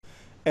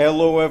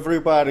Hello,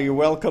 everybody.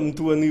 Welcome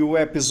to a new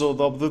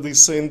episode of the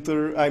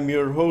Dissenter. I'm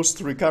your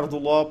host, Ricardo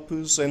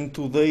Lopes, and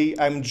today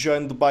I'm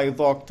joined by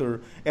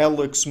Dr.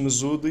 Alex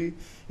Mesoudi.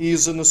 He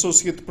is an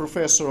associate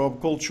professor of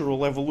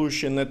cultural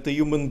evolution at the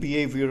Human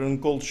Behavior and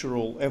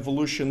Cultural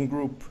Evolution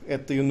Group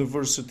at the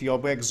University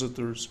of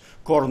Exeter's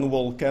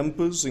Cornwall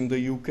campus in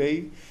the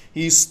UK.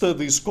 He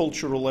studies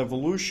cultural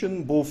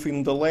evolution both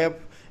in the lab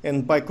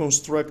and by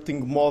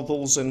constructing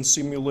models and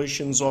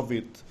simulations of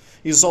it.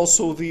 He is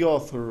also the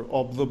author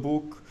of the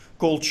book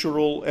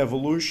Cultural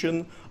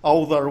Evolution: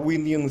 How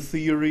Darwinian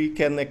Theory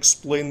Can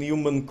Explain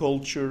Human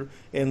Culture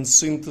and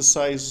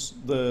Synthesize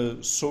the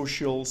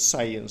Social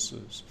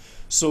Sciences.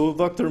 So,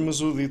 Dr.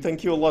 Mesoudi,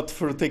 thank you a lot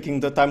for taking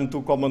the time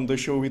to come on the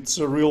show. It's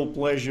a real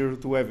pleasure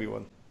to have you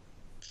on.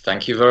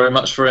 Thank you very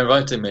much for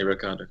inviting me,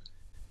 Ricardo.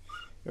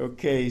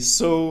 Okay,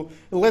 so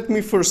let me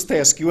first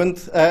ask you,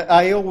 and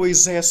I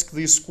always ask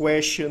this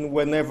question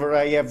whenever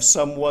I have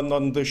someone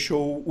on the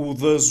show who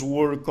does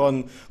work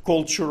on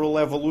cultural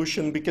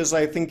evolution, because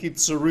I think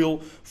it's a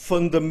real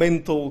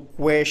fundamental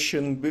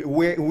question.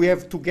 We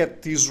have to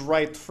get this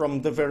right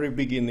from the very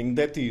beginning.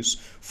 That is,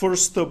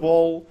 first of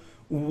all,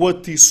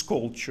 what is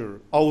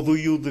culture? How do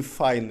you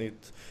define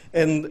it?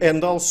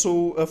 And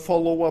also a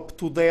follow-up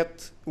to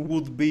that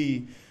would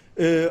be,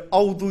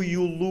 how do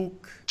you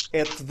look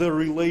at the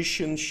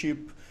relationship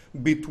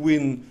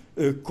between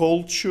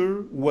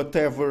culture,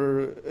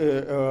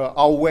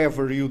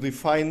 however you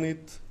define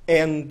it,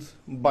 and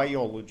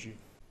biology?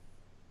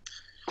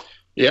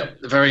 Yeah,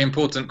 very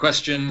important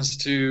questions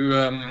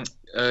to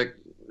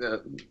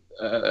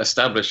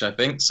establish, I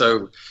think.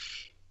 So,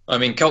 I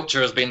mean,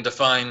 culture has been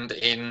defined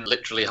in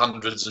literally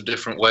hundreds of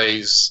different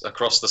ways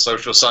across the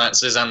social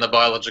sciences and the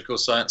biological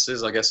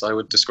sciences. I guess I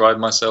would describe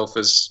myself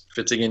as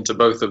fitting into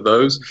both of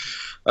those.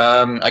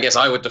 I guess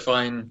I would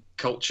define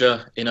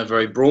culture in a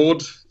very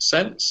broad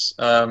sense,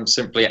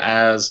 simply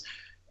as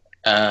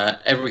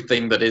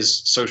everything that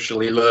is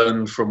socially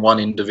learned from one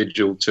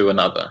individual to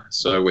another.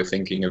 So we're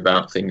thinking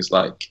about things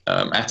like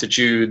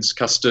attitudes,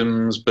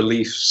 customs,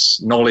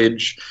 beliefs,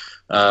 knowledge,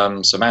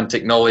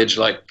 semantic knowledge,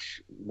 like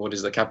what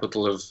is the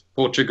capital of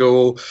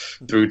Portugal,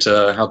 through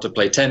to how to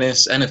play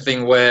tennis,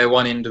 anything where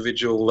one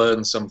individual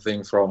learns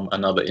something from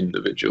another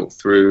individual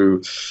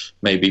through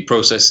maybe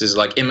processes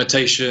like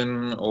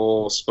imitation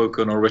or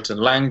spoken or written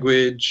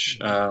language,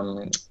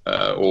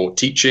 or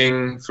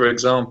teaching, for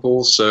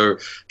example. So I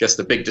guess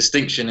the big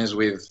distinction is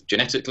with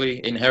genetically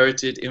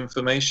inherited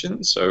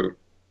information. So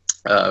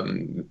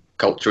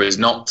culture is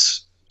not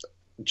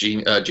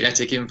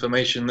genetic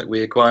information that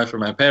we acquire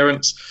from our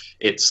parents.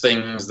 It's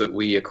things that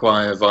we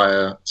acquire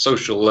via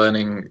social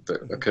learning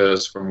that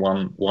occurs from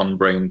one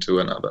brain to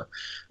another.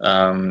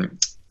 And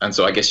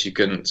so I guess you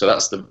can, so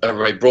that's a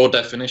very broad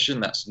definition.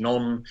 That's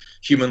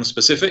non-human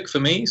specific for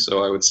me.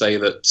 So I would say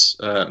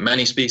that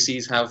many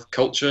species have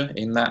culture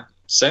in that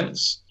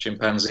sense.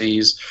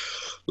 Chimpanzees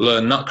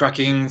learn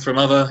nutcracking from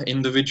other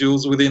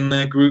individuals within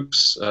their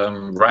groups.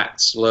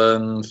 Rats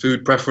learn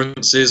food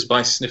preferences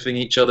by sniffing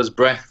each other's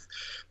breath.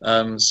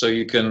 So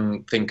you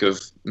can think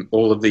of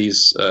all of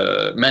these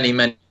many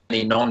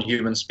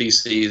non-human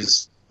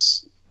species,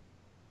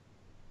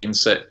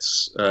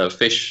 insects,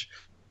 fish,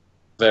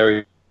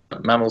 various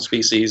mammal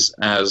species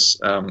as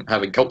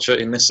having culture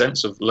in this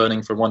sense of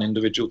learning from one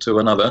individual to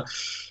another.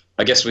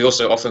 I guess we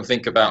also often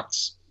think about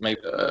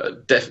maybe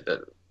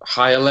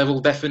higher level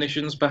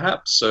definitions,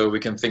 perhaps. So we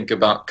can think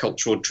about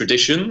cultural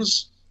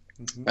traditions.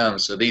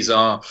 So these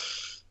are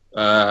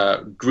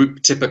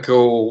group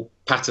typical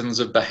patterns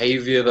of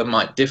behavior that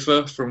might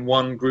differ from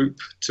one group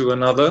to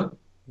another.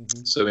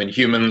 So in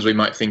humans, we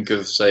might think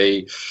of,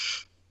 say,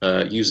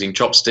 using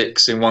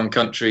chopsticks in one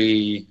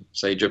country,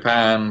 say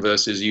Japan,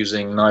 versus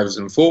using knives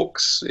and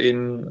forks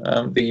in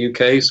the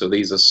UK. So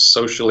these are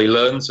socially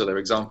learned, so they're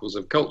examples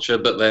of culture,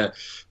 but they're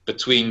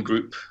between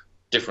group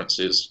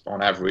differences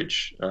on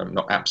average,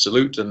 not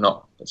absolute and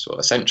not sort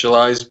of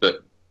essentialized,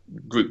 but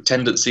group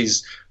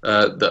tendencies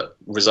that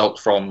result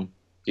from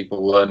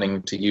people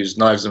learning to use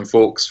knives and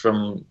forks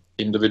from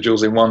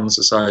individuals in one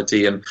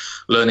society and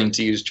learning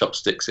to use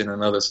chopsticks in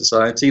another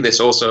society. This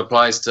also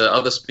applies to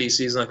other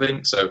species, I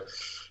think. So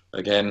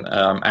again,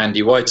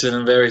 Andy Whiten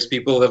and various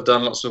people have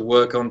done lots of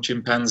work on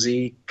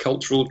chimpanzee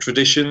cultural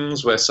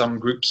traditions, where some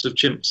groups of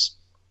chimps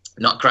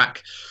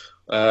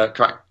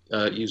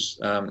use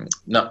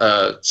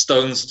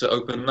stones to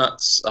open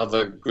nuts.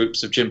 Other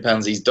groups of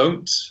chimpanzees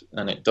don't,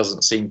 and it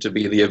doesn't seem to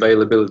be the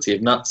availability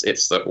of nuts.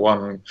 It's that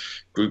one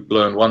group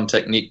learned one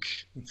technique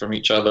from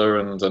each other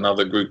and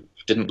another group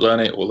didn't learn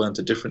it or learned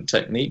a different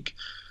technique.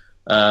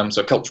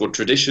 So cultural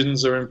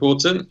traditions are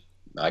important.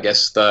 I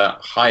guess the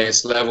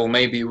highest level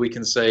maybe we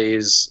can say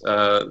is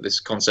this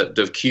concept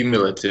of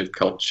cumulative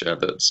culture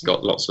that's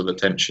got lots of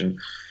attention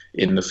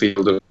in the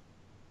field of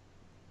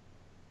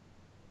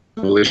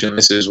evolution.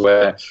 This is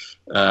where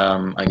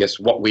I guess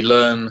what we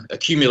learn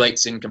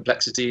accumulates in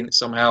complexity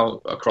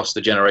somehow across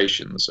the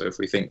generations. So if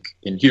we think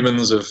in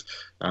humans of,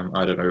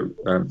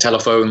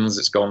 telephones,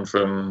 it's gone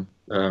from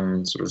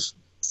sort of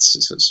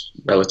it's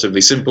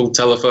relatively simple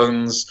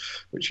telephones,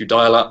 which you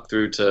dial up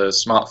through to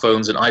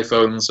smartphones and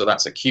iPhones. So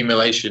that's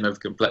accumulation of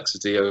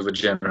complexity over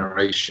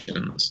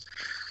generations.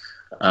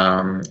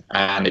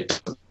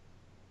 And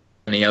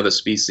any other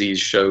species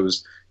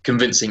shows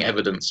convincing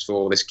evidence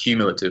for this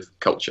cumulative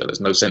culture.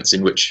 There's no sense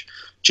in which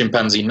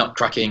chimpanzee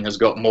nutcracking has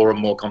got more and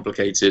more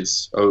complicated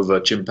over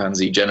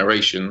chimpanzee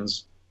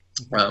generations.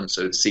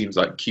 So it seems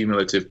like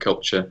cumulative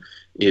culture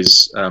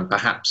is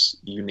perhaps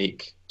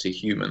unique to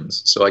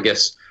humans. So I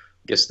guess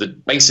the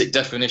basic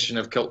definition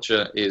of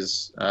culture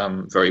is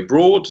very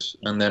broad,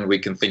 and then we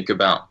can think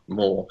about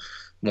more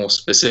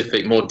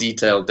specific, more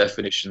detailed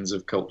definitions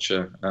of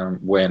culture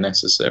where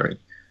necessary.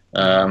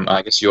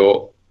 I guess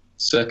your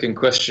second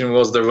question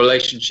was the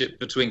relationship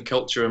between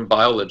culture and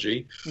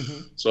biology.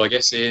 Mm-hmm. So I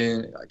guess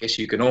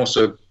you can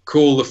also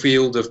call the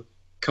field of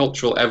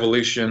cultural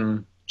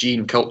evolution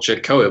gene culture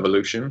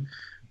coevolution,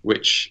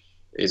 which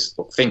is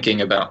thinking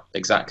about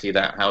exactly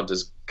that. How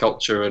does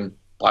culture and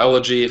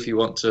biology, if you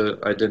want to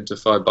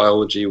identify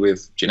biology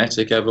with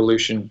genetic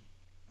evolution,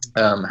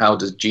 how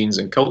does genes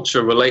and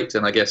culture relate?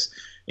 And I guess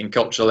in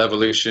cultural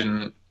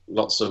evolution,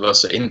 lots of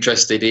us are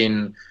interested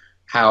in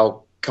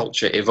how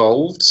culture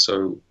evolved.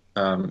 So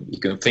you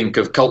can think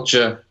of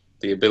culture,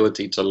 the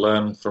ability to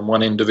learn from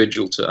one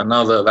individual to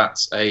another.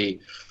 That's a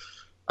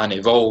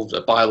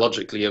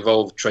biologically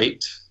evolved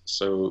trait,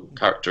 so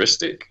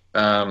characteristic.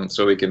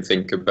 So we can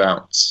think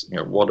about,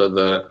 what are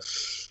the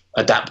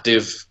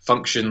adaptive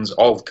functions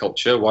of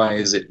culture? Why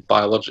is it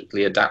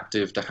biologically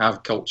adaptive to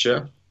have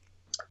culture?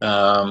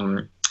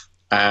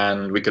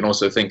 And we can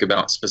also think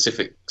about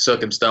specific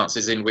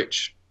circumstances in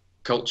which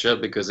culture,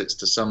 because it's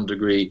to some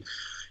degree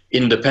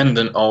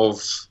independent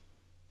of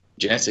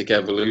genetic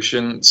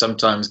evolution,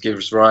 sometimes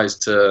gives rise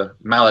to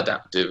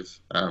maladaptive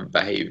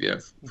behavior.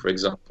 For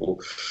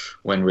example,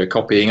 when we're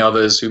copying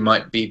others who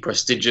might be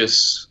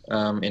prestigious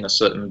in a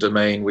certain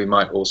domain, we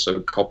might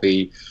also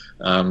copy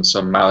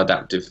some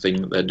maladaptive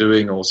thing that they're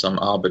doing, or some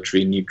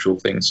arbitrary neutral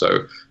thing.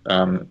 So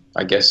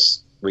I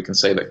guess we can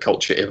say that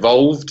culture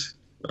evolved,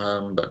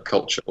 but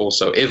culture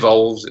also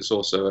evolves. It's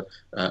also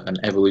an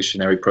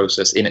evolutionary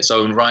process in its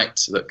own right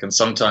that can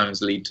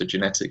sometimes lead to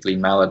genetically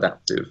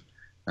maladaptive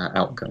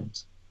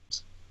outcomes.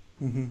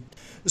 Mm-hmm.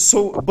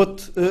 So,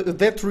 but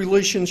that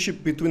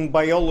relationship between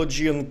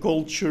biology and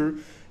culture,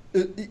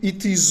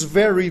 it is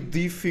very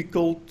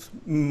difficult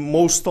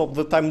most of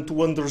the time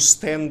to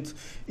understand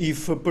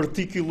if a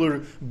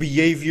particular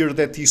behavior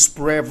that is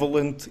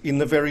prevalent in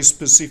a very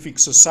specific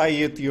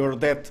society, or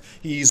that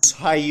is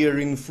higher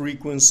in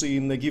frequency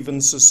in a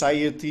given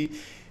society,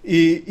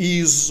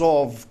 is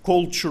of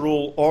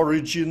cultural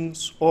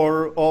origins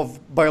or of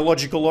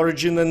biological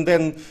origin, and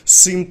then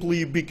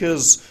simply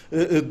because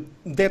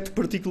that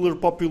particular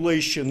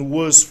population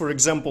was, for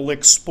example,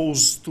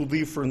 exposed to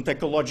different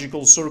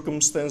ecological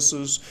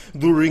circumstances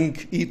during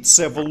its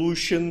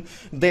evolution,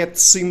 that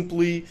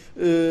simply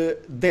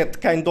that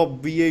kind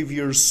of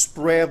behavior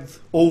spread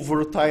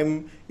over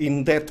time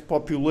in that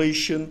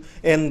population,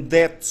 and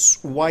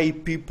that's why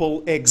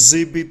people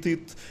exhibit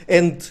it,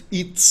 and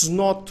it's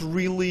not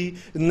really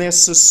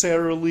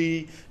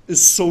necessarily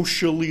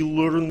socially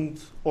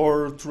learned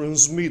or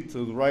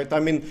transmitted, right?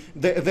 I mean,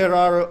 there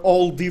are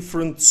all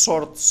different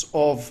sorts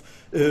of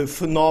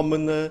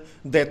phenomena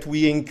that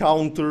we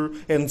encounter,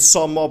 and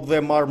some of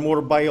them are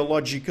more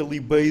biologically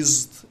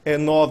based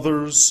and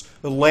others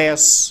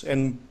less,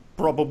 and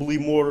probably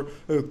more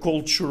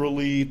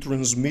culturally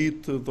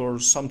transmitted or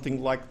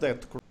something like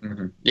that.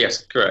 Mm-hmm.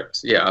 Yes, correct.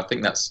 Yeah, I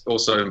think that's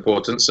also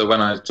important. So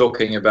when I'm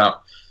talking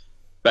about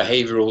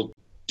behavioral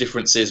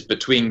differences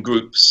between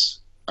groups,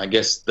 I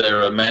guess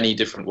there are many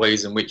different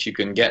ways in which you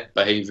can get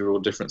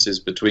behavioral differences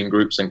between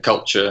groups, and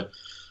culture,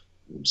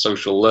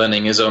 social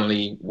learning is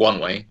only one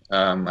way.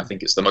 I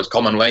think it's the most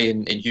common way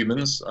in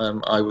humans,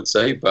 I would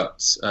say,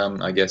 but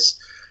I guess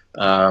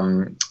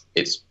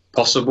it's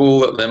possible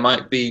that there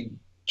might be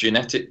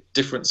genetic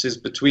differences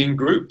between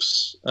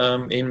groups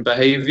in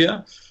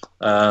behavior.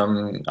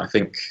 I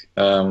think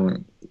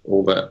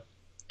all the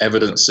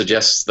evidence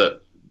suggests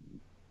that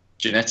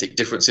genetic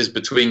differences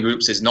between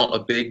groups is not a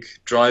big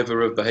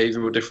driver of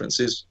behavioral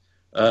differences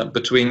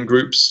between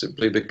groups,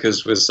 simply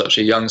because we're such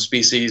a young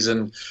species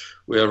and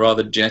we are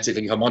rather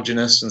genetically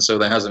homogeneous, and so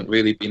there hasn't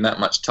really been that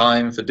much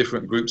time for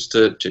different groups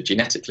to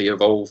genetically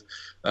evolve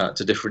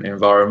to different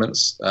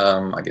environments.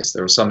 I guess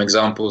there are some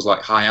examples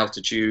like high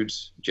altitude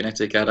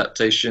genetic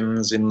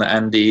adaptations in the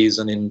Andes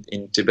and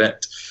in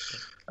Tibet,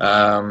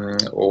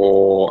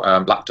 or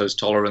lactose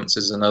tolerance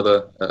is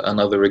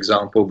another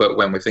example. But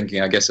when we're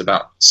thinking, I guess,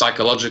 about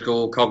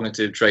psychological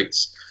cognitive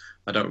traits,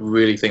 I don't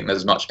really think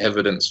there's much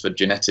evidence for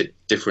genetic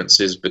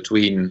differences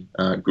between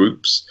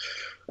groups.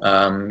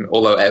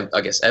 Although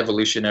I guess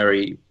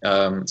evolutionary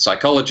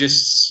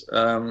psychologists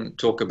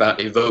talk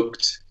about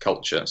evoked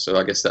culture, so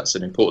I guess that's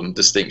an important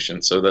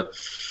distinction. So the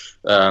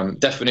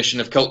definition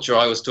of culture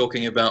I was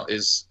talking about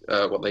is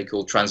what they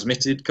call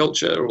transmitted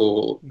culture,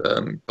 or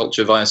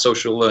culture via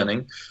social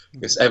learning. I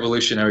guess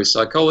evolutionary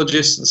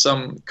psychologists and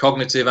some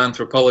cognitive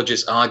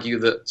anthropologists argue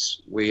that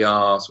we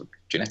are sort of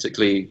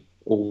genetically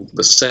all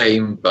the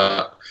same,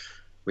 but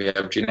we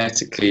have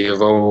genetically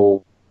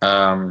evolved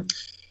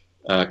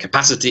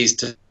capacities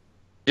to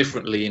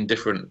differently in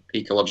different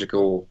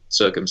ecological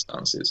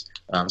circumstances.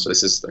 So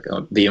this is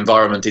the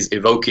environment is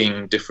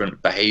evoking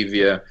different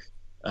behavior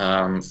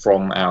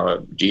from our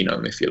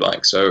genome, if you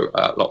like. So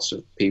lots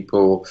of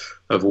people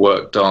have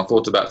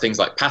thought about things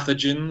like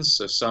pathogens.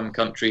 So some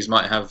countries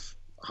might have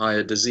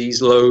higher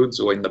disease loads,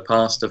 or in the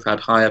past have had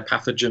higher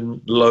pathogen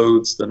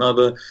loads than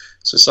other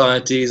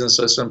societies. And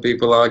so some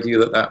people argue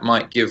that that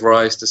might give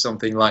rise to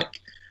something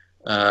like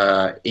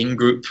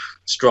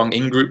strong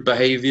in-group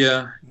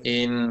behavior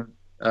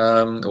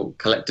or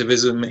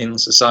collectivism in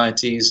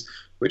societies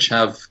which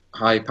have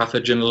high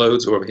pathogen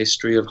loads, or a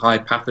history of high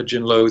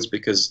pathogen loads,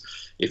 because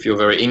if you're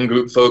very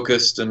in-group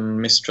focused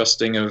and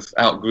mistrusting of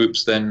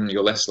out-groups, then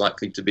you're less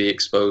likely to be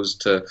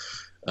exposed to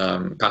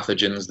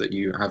pathogens that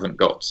you haven't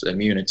got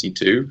immunity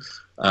to.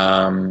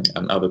 And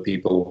other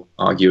people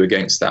argue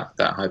against that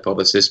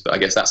hypothesis, but I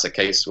guess that's a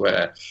case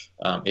where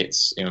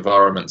it's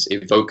environments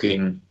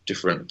evoking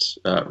different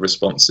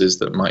responses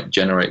that might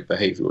generate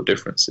behavioral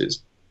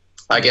differences.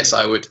 I guess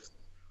I would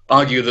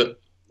argue that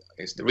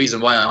the reason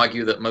why I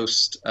argue that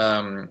most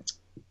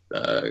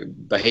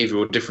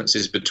behavioral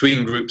differences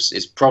between groups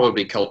is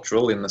probably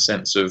cultural, in the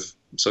sense of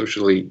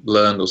socially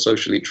learned or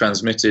socially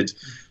transmitted,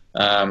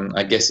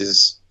 I guess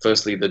is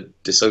firstly the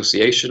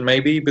dissociation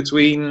maybe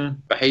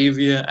between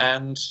behavior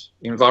and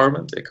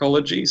environment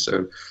ecology.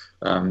 So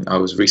I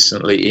was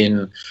recently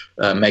in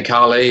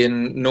Meghalaya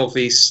in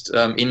northeast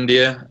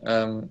India,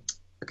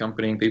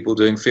 accompanying people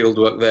doing field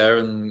work there,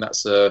 and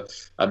that's a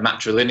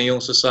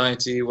matrilineal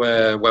society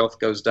where wealth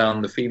goes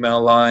down the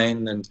female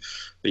line, and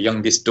the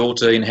youngest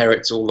daughter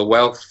inherits all the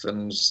wealth,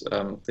 and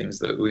things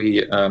that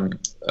we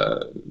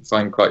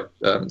find quite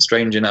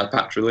strange in our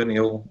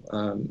patrilineal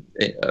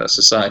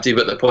society.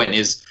 But the point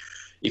is,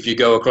 if you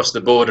go across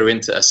the border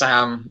into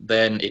Assam,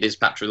 then it is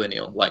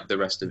patrilineal, like the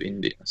rest of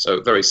India.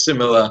 So very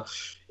similar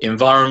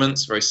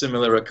environments, very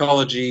similar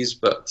ecologies,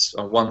 but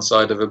on one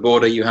side of a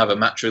border you have a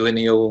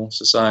matrilineal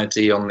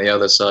society, on the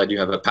other side you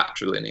have a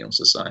patrilineal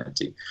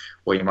society,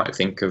 where you might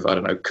think of, I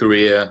don't know,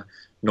 Korea,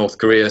 North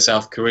Korea,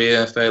 South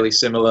Korea, fairly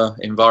similar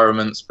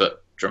environments,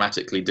 but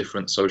dramatically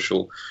different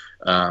social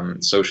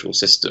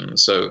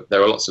systems. So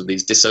there are lots of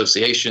these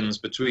dissociations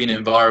between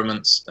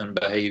environments and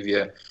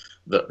behavior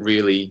that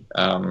really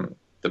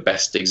the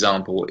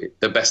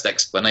best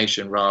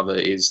explanation rather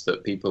is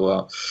that people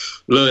are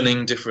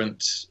learning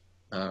different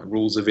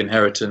rules of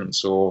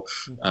inheritance, or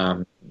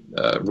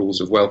rules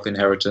of wealth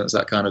inheritance,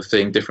 that kind of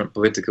thing, different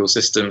political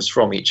systems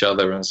from each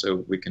other, and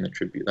so we can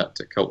attribute that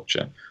to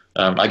culture.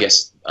 I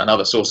guess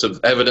another source of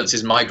evidence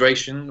is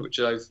migration, which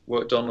I've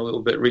worked on a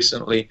little bit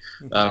recently.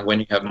 When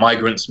you have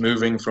migrants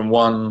moving from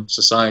one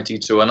society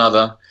to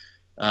another,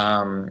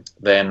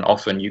 then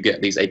often you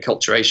get these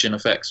acculturation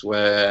effects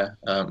where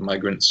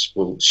migrants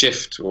will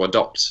shift or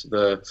adopt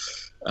the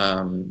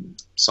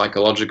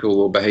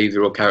psychological or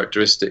behavioral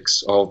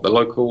characteristics of the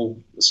local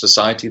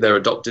society, their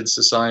adopted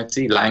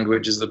society.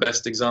 Language is the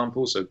best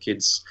example. So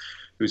kids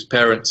whose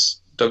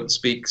parents don't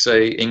speak,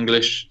 say,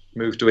 English,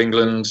 move to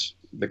England,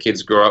 the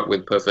kids grow up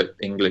with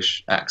perfect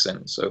English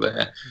accents. So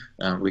there,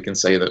 we can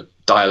say that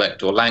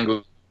dialect or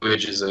language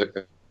is a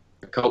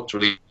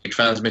culturally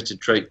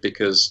transmitted trait,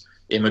 because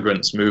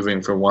immigrants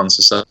moving from one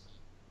society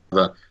to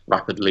another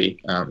rapidly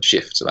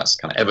shift. So that's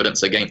kind of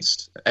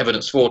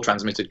evidence for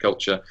transmitted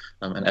culture,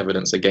 and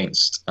evidence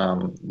against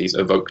these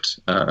evoked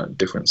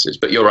differences.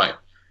 But you're right,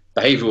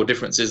 behavioral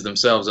differences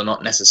themselves are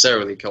not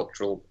necessarily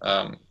cultural.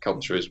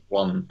 Culture is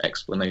one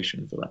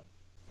explanation for that.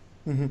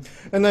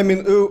 Mm-hmm. And I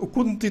mean,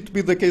 couldn't it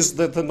be the case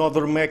that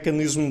another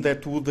mechanism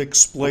that would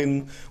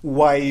explain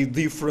why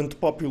different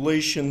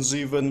populations,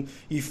 even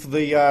if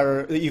they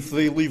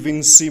live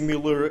in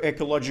similar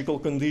ecological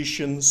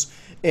conditions,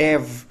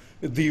 have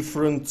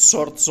different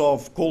sorts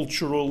of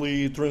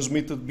culturally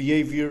transmitted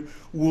behavior,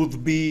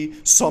 would be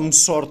some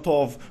sort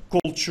of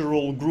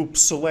cultural group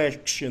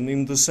selection,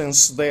 in the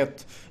sense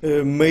that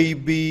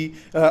maybe,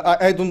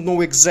 I don't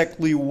know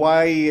exactly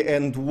why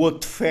and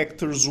what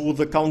factors would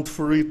account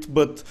for it,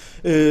 but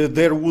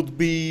there would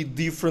be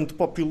different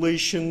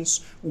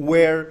populations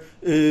where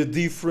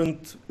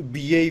different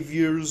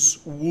behaviors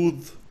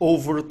would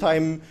over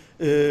time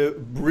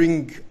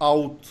bring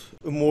out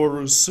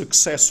more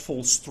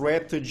successful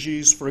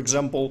strategies, for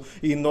example,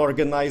 in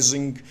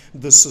organizing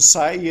the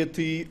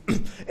society,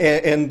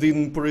 and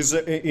in,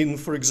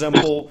 for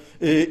example,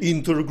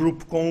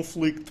 intergroup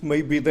conflict.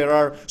 Maybe there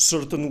are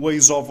certain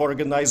ways of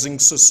organizing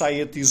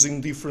societies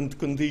in different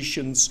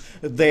conditions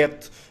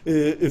that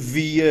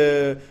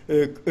via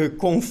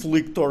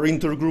conflict or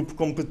intergroup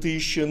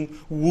competition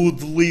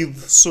would lead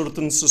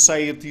certain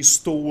societies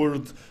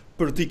toward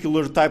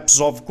particular types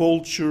of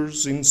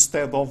cultures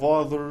instead of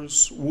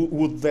others.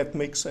 Would that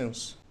make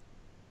sense?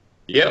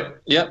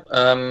 Yep.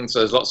 So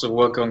there's lots of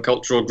work on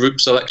cultural group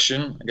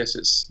selection. I guess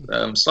it's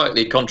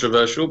slightly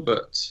controversial,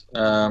 but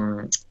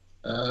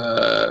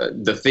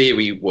the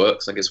theory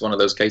works. I guess one of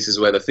those cases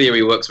where the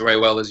theory works very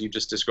well, as you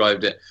just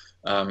described it.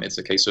 It's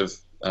a case of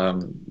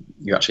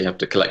you actually have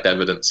to collect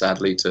evidence,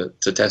 sadly,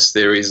 to test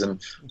theories,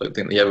 and I don't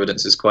think the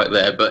evidence is quite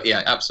there. But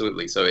yeah,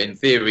 absolutely. So in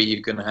theory,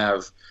 you can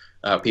have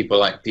people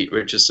like Pete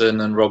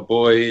Richardson and Rob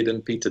Boyd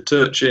and Peter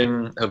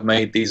Turchin have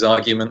made these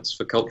arguments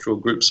for cultural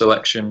group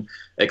selection,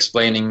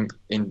 explaining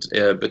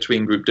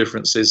between group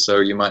differences.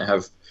 So you might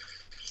have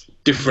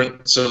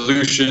different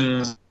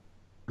solutions.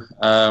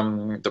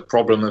 The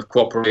problem of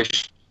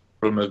cooperation,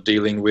 problem of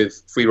dealing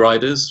with free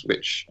riders,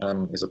 which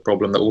is a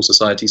problem that all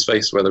societies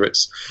face, whether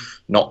it's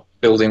not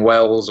building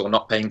wells or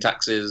not paying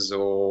taxes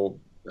or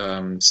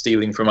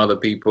stealing from other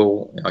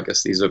people. I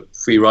guess these are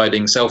free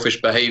riding,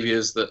 selfish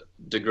behaviors that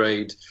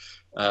degrade,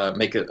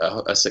 make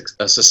a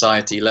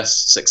society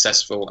less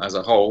successful as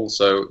a whole.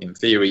 So in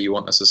theory, you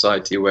want a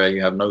society where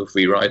you have no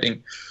free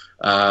riding.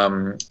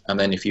 And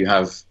then if you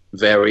have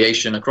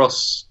variation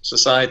across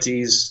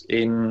societies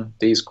in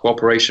these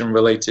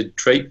cooperation-related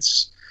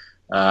traits,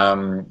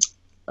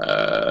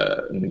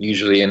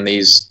 usually in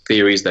these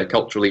theories, they're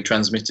culturally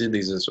transmitted.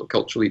 These are sort of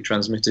culturally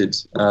transmitted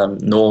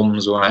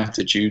norms or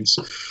attitudes.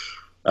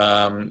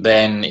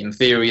 Then, in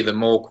theory, the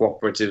more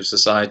cooperative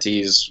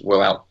societies will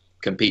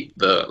outcompete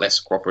the less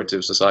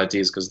cooperative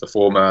societies because the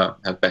former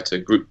have better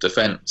group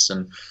defense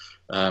and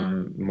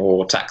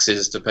more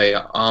taxes to pay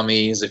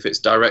armies if it's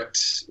direct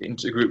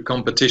intergroup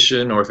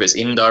competition, or if it's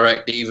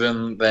indirect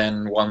even,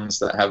 then ones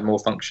that have more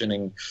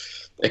functioning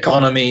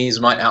economies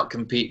might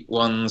outcompete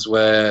ones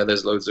where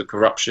there's loads of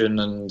corruption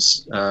and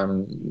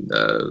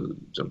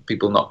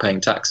people not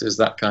paying taxes,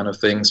 that kind of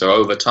thing. So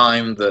over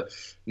time, the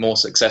more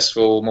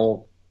successful,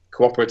 more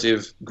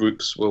cooperative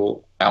groups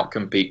will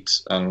outcompete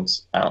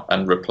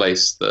and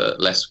replace the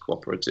less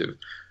cooperative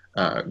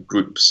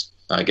groups.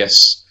 I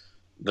guess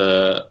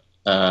the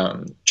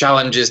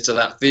challenges to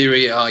that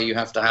theory are you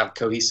have to have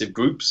cohesive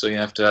groups, so you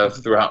have to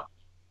have throughout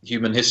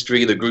human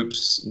history the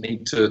groups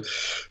need to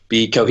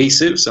be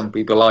cohesive. Some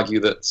people argue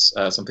that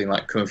something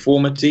like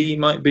conformity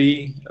might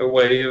be a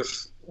way of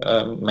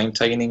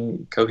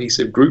maintaining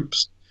cohesive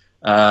groups,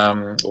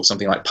 or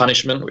something like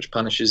punishment, which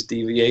punishes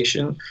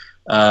deviation,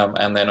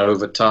 and then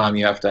over time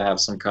you have to have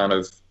some kind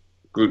of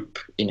group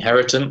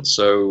inheritance,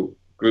 so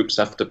groups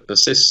have to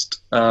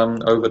persist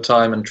over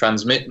time and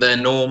transmit their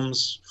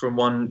norms from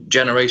one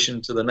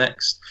generation to the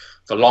next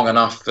for long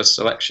enough for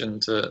selection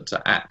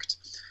to act.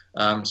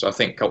 So I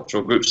think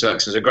cultural group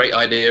selection is a great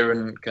idea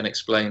and can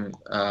explain,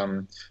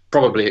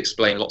 probably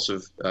explain lots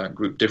of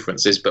group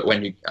differences. But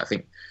when you, I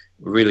think,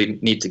 really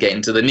need to get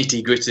into the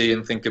nitty-gritty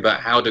and think about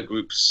how do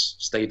groups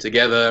stay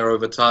together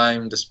over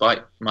time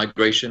despite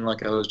migration,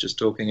 like I was just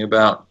talking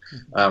about.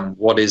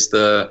 What is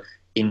the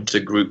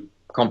intergroup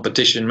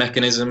competition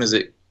mechanism? Is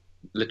it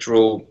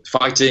literal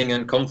fighting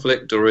and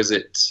conflict, or is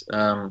it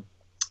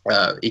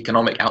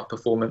economic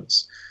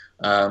outperformance?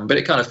 But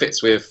it kind of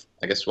fits with,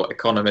 I guess, what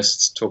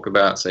economists talk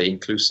about, say,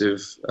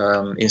 inclusive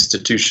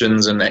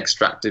institutions and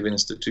extractive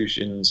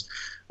institutions.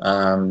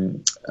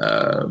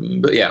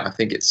 But yeah, I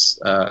think it's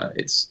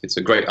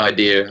a great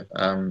idea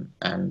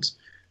and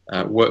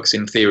works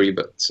in theory.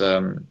 But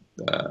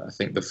I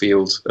think the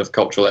field of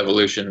cultural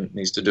evolution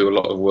needs to do a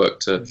lot of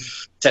work to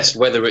test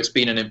whether it's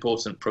been an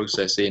important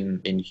process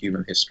in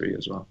human history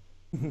as well.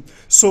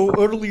 So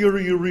earlier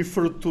you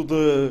referred to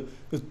the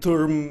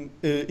term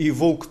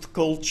evoked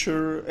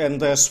culture,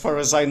 and as far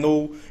as I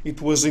know, it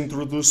was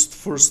introduced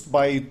first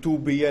by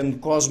Tooby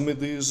and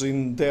Cosmides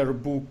in their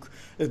book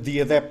The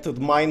Adapted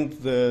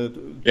Mind,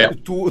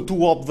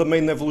 two of the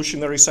main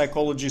evolutionary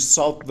psychologists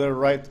out there,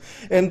 right?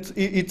 And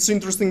it's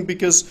interesting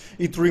because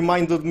it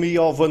reminded me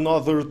of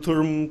another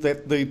term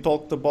that they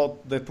talked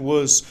about that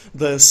was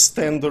the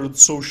standard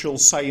social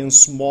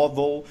science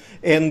model.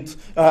 And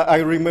I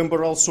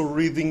remember also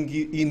reading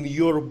in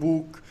your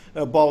book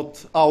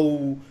about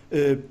how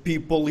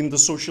people in the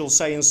social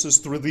sciences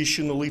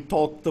traditionally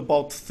talked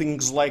about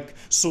things like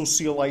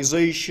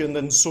socialization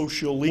and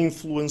social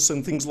influence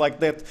and things like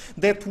that,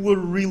 that were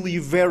really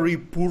very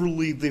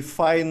poorly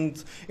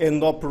defined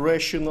and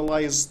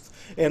operationalized.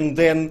 And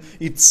then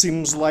it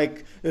seems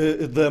like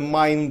the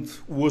mind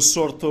was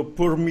sort of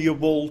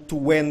permeable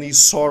to any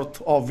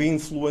sort of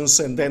influence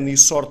and any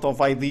sort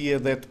of idea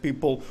that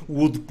people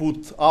would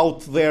put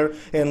out there,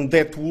 and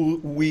that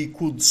we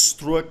could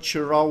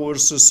structure our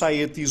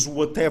societies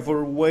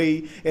whatever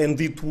way, and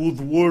it would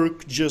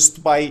work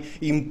just by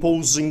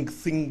imposing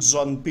things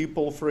on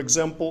people, for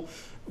example.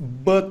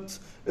 But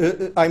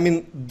I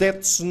mean,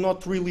 that's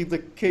not really the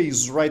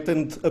case, right?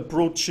 And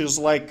approaches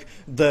like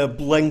the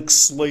blank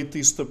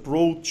slateist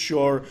approach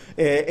or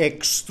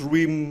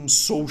extreme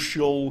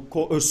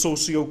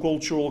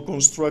socio-cultural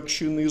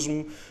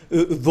constructionism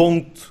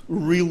don't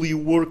really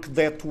work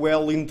that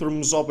well in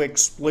terms of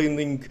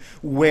explaining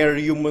where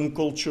human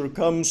culture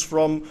comes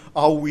from,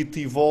 how it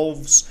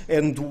evolves,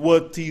 and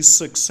what is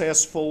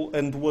successful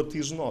and what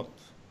is not,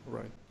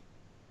 right?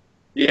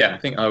 Yeah, I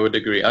think I would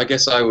agree. I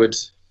guess I would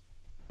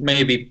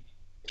maybe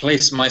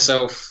place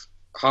myself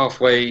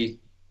halfway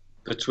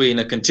between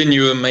a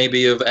continuum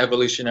maybe of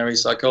evolutionary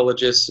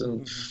psychologists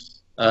and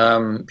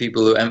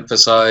people who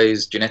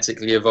emphasize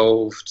genetically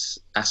evolved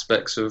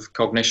aspects of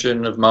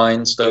cognition, of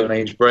mind, Stone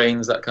Age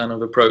brains, that kind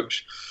of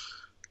approach.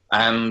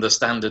 And the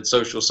standard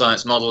social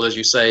science model, as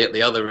you say, at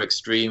the other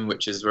extreme,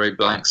 which is very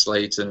blank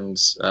slate and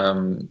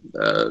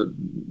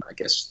I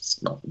guess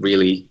it's not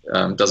really,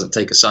 doesn't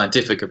take a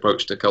scientific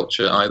approach to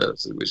culture either,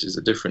 which is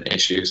a different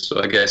issue.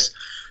 So I guess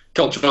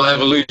cultural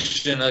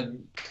evolution are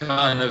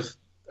kind of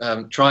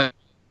trying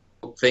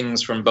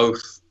things from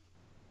both.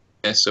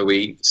 So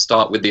we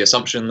start with the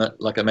assumption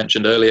that, like I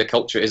mentioned earlier,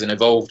 culture is an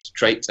evolved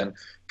trait and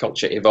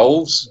culture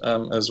evolves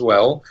as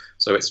well.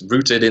 So it's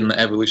rooted in the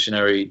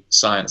evolutionary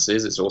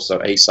sciences. It's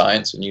also a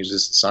science and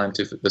uses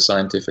the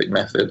scientific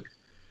method.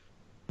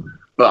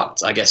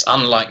 But I guess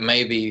unlike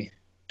maybe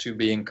to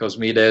being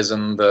Cosmides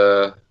and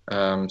the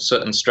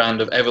certain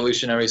strand of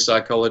evolutionary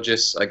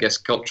psychologists, I guess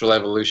cultural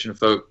evolution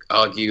folk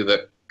argue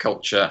that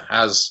culture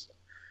has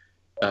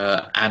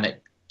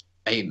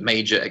a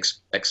major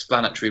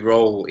explanatory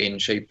role in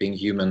shaping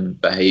human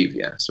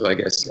behavior. So I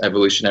guess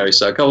evolutionary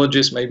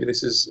psychologists, maybe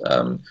this is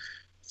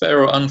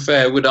fair or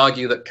unfair, would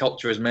argue that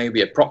culture is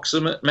maybe a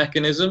proximate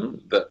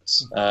mechanism,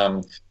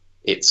 that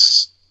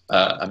it's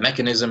a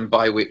mechanism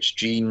by which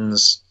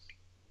genes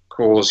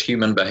cause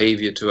human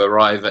behavior to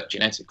arrive at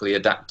genetically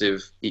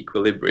adaptive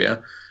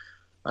equilibria.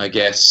 I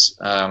guess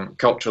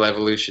cultural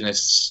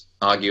evolutionists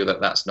argue that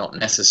that's not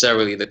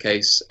necessarily the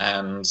case,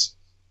 and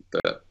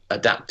the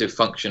adaptive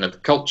function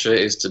of culture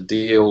is to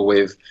deal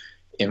with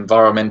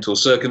environmental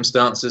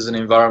circumstances and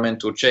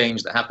environmental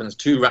change that happens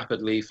too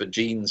rapidly for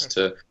genes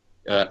to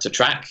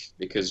track,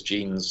 because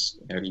genes,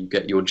 you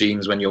get your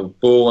genes when you're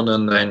born,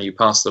 and then you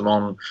pass them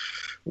on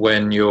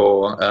when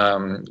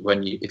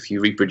if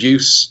you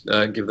reproduce,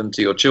 give them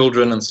to your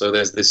children. And so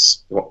there's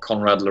this, what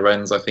Konrad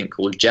Lorenz I think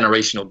called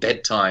generational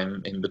dead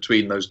time in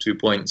between those 2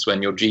 points,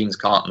 when your genes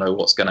can't know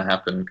what's going to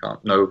happen,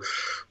 can't know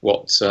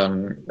what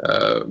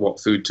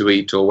food to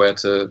eat or where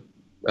to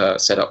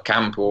set up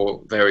camp or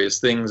various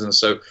things. And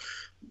so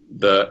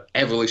the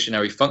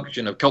evolutionary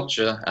function of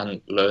culture and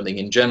learning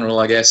in general,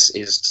 I guess,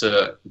 is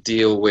to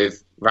deal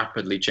with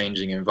rapidly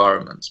changing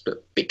environments.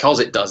 But because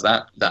it does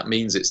that, that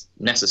means it's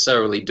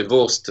necessarily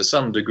divorced to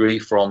some degree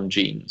from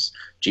genes.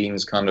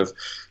 Genes kind of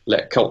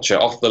let culture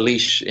off the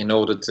leash in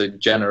order to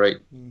generate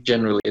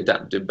generally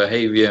adaptive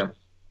behavior,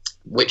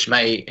 which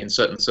may, in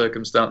certain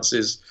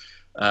circumstances,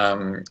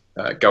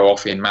 go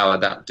off in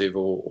maladaptive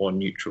or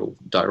neutral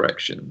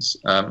directions.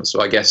 So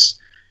I guess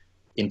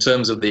in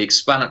terms of the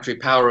explanatory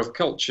power of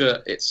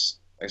culture,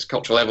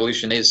 cultural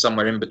evolution is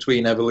somewhere in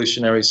between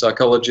evolutionary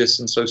psychologists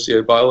and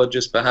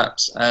sociobiologists,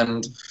 perhaps,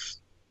 and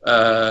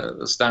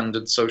the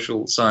standard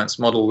social science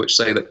model, which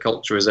say that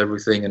culture is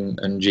everything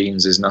and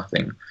genes is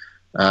nothing,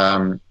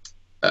 or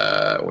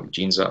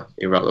genes are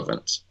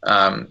irrelevant.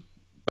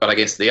 But I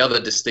guess the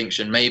other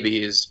distinction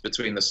maybe is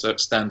between the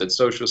standard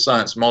social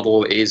science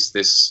model is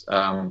this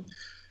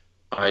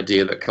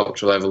idea that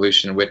cultural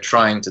evolution, we're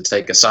trying to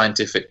take a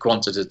scientific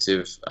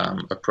quantitative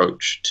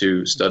approach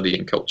to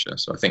studying culture.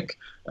 So I think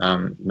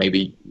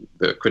maybe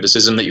the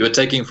criticism that you were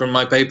taking from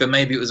my paper,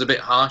 maybe it was a bit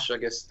harsh. I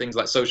guess things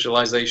like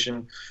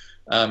socialization,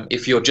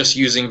 if you're just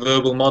using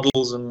verbal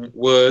models and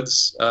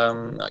words,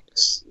 I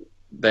guess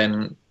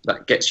then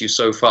that gets you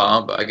so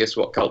far. But I guess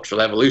what cultural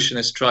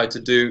evolutionists try to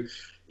do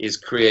is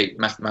create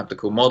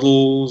mathematical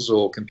models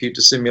or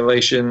computer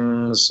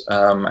simulations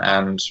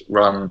and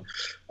run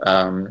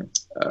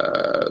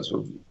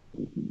sort of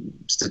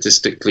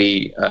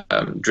statistically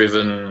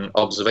driven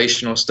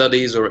observational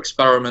studies or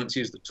experiments,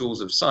 use the tools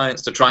of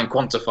science to try and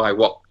quantify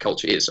what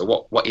culture is.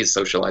 So what is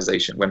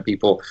socialization? When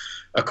people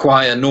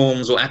acquire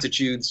norms or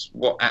attitudes,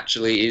 what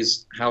actually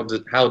is, how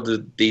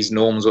do these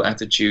norms or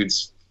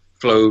attitudes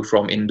flow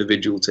from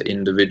individual to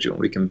individual?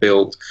 We can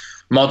build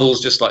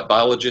models just like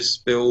biologists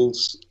build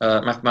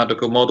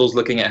mathematical models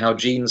looking at how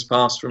genes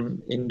pass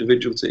from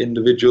individual to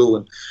individual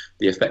and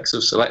the effects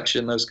of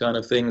selection, those kind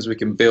of things. We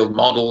can build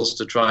models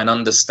to try and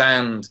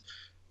understand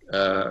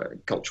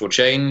cultural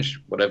change,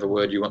 whatever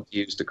word you want to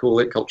use to call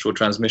it, cultural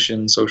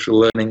transmission, social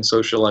learning,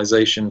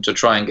 socialization, to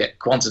try and get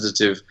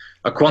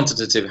a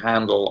quantitative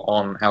handle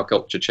on how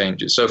culture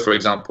changes. So, for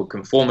example,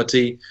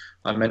 conformity,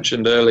 I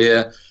mentioned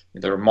earlier,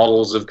 there are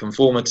models of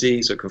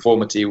conformity. So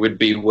conformity would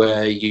be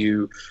where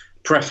you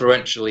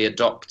preferentially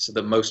adopt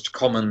the most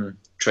common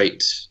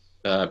trait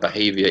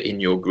behavior in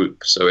your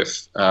group. So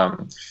if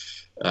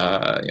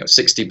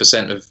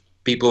 60% of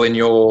people in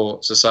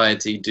your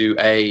society do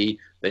A,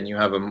 then you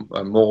have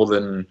a more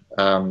than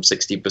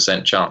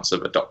 60% chance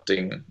of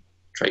adopting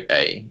trait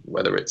A,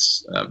 whether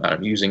it's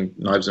using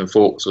knives and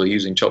forks or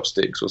using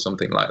chopsticks or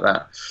something like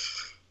that.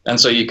 And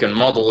so you can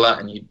model that,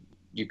 and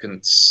you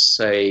can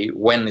say,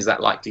 when is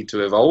that likely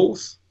to evolve?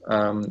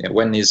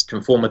 When is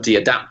conformity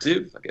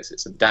adaptive? I guess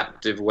it's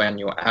adaptive when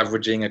you're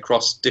averaging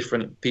across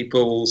different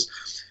people's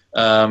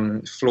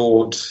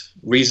flawed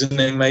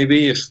reasoning,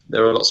 maybe. If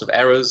there are lots of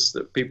errors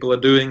that people are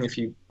doing, if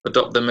you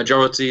adopt the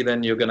majority,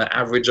 then you're going to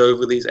average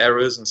over these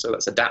errors, and so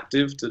that's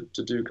adaptive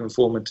to do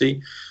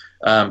conformity.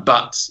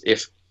 But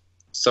if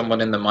someone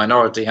in the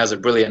minority has a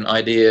brilliant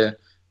idea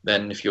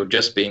then if you're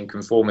just being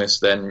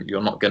conformist, then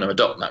you're not going to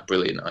adopt that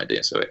brilliant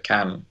idea. So it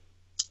can,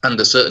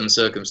 under certain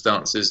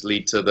circumstances,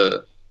 lead to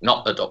the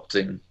not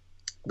adopting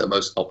the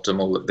most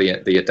optimal,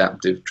 the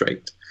adaptive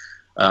trait.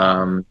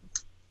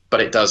 But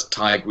it does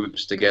tie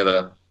groups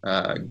together,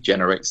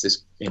 generates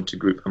this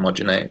intergroup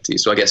homogeneity.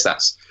 So I guess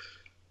that's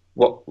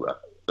what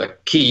the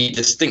key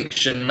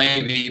distinction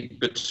maybe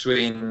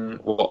between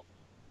what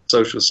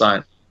social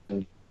science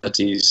and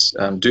humanities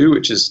do,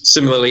 which is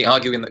similarly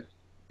arguing that it's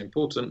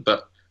important,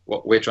 but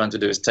what we're trying to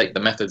do is take the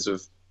methods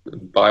of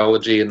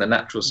biology and the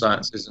natural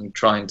sciences and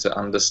trying to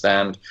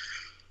understand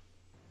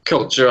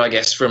culture, I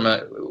guess,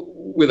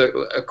 with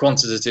a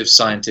quantitative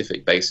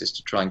scientific basis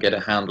to try and get a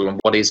handle on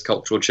what is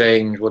cultural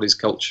change, what is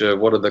culture,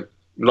 what are the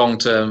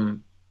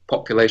long-term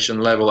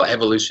population level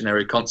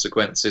evolutionary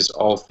consequences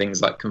of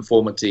things like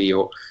conformity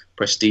or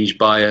prestige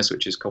bias,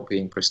 which is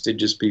copying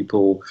prestigious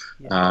people,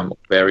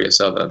 various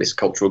other, this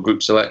cultural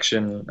group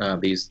selection,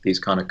 these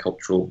kind of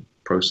cultural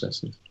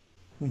processes.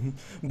 Mm-hmm.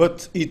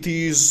 But it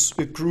is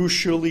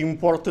crucially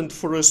important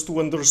for us to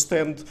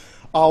understand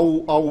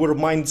how our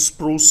minds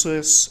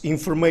process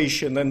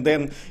information, and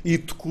then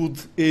it could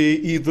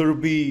either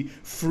be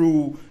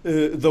through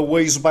the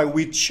ways by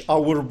which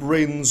our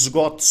brains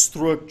got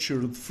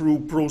structured through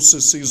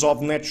processes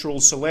of natural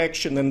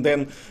selection, and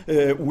then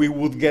we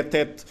would get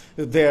at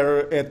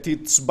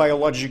its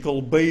biological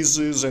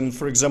basis, and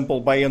for example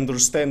by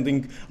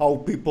understanding how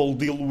people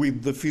deal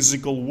with the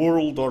physical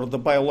world or the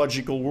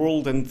biological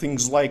world, and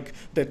things like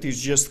that is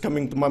just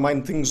coming to my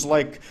mind, things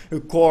like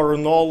core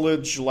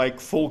knowledge like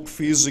folk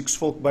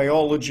physics, folk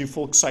biology,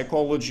 folk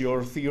psychology,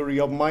 or theory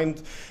of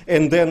mind,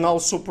 and then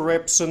also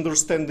perhaps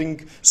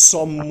understanding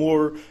some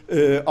more,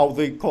 how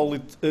they call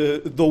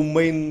it,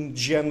 domain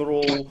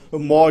general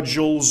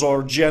modules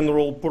or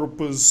general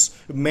purpose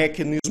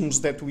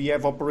mechanisms that we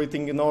have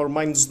operating in our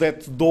minds,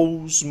 that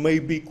those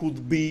maybe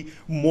could be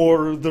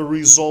more the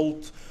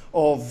result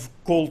of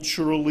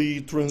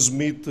culturally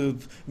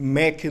transmitted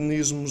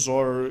mechanisms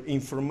or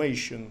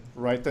information,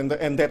 right?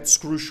 And that's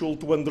crucial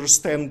to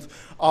understand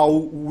how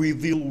we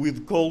deal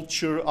with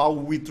culture, how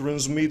we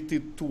transmit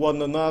it to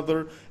one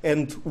another,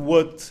 and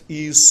what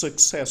is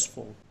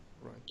successful.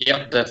 Right?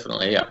 Yeah,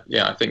 definitely.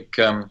 Yeah. I think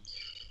there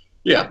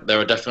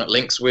are definite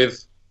links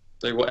with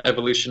what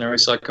evolutionary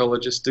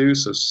psychologists do.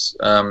 So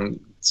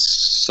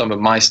some of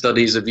my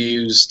studies have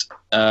used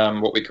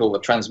what we call the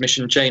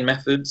transmission chain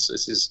methods.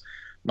 This is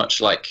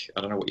much like,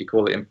 I don't know what you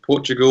call it in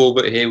Portugal,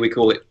 but here we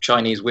call it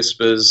Chinese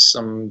whispers.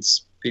 Some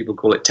people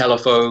call it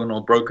telephone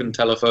or broken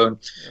telephone.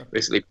 Yeah.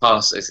 Basically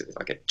it's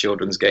like a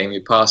children's game.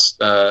 You pass,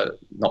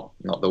 not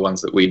the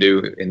ones that we do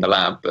in the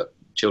lab, but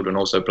children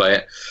also play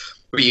it.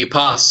 But you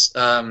pass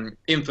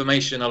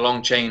information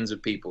along chains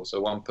of people.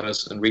 So one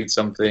person reads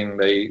something,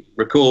 they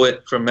recall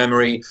it from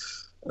memory,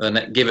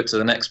 give it to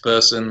the next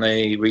person,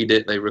 they read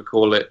it, they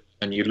recall it,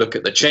 and you look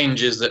at the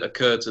changes that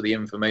occur to the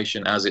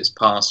information as it's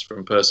passed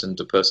from person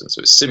to person. So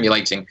it's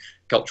simulating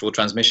cultural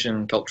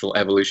transmission, cultural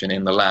evolution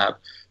in the lab.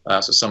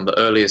 So some of the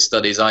earliest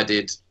studies I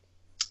did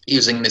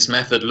using this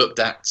method looked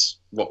at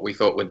what we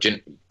thought were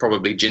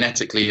probably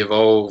genetically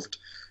evolved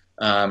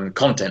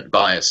content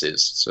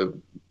biases. So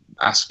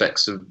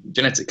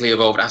genetically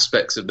evolved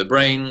aspects of the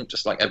brain,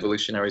 just like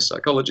evolutionary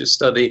psychologists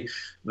study,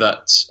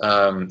 that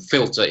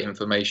filter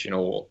information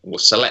or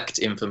select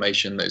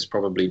information that is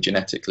probably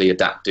genetically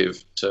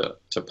adaptive to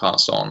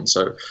pass on.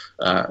 So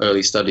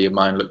early study of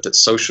mine looked at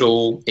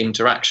social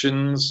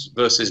interactions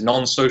versus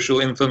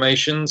non-social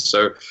information.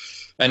 So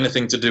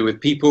anything to do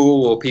with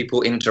people or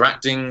people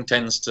interacting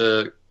tends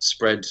to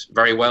spread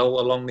very well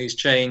along these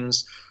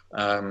chains.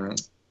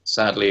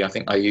 Sadly, I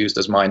think I used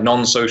as my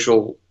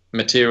non-social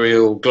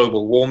material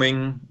global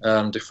warming,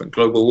 different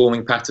global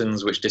warming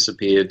patterns, which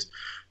disappeared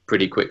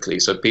pretty quickly.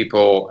 So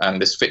people, and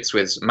this fits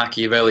with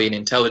Machiavellian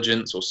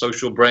intelligence or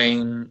social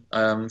brain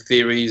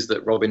theories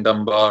that Robin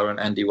Dunbar and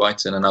Andy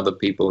Whiten and other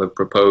people have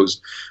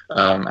proposed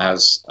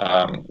as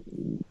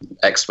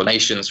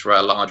explanations for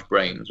our large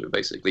brains. We're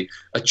basically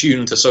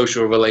attuned to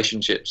social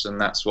relationships,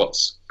 and that's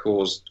what's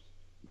caused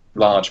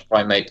large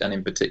primate and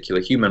in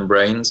particular human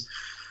brains.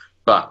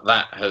 But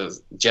that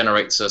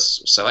generates a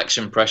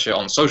selection pressure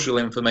on social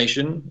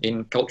information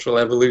in cultural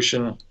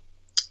evolution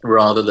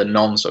rather than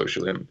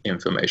non-social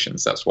information.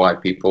 So that's why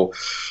people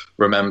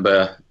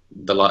remember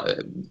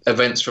the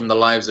events from the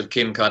lives of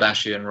Kim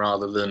Kardashian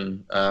rather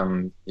than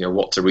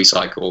what to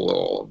recycle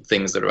or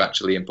things that are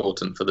actually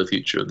important for the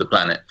future of the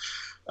planet.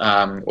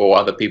 Or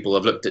other people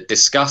have looked at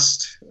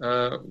disgust.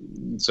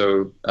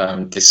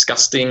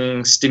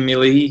 Disgusting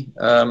stimuli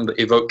that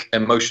evoke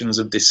emotions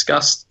of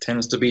disgust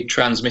tends to be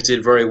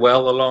transmitted very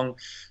well along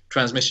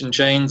transmission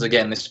chains.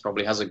 Again, this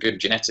probably has a good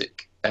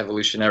genetic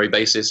evolutionary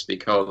basis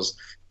because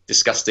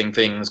disgusting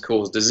things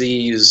cause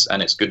disease,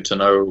 and it's good to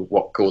know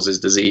what causes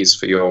disease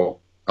for your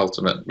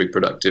ultimate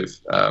reproductive,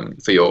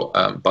 for your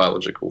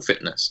biological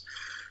fitness.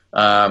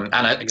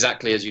 And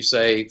exactly as you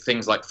say,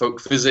 things like folk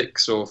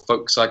physics or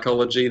folk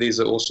psychology, these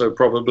are also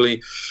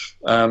probably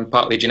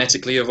partly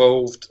genetically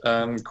evolved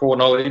core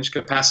knowledge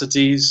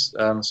capacities.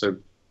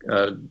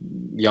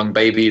 Young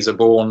babies are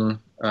born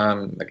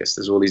I guess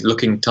there's all these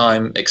looking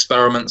time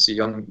experiments.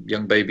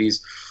 Young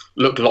babies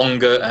look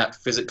longer at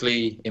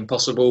physically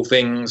impossible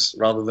things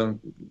rather than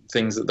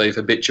things that they've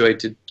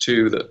habituated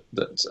to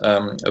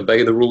that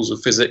obey the rules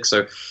of physics.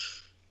 So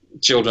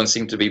children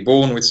seem to be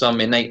born with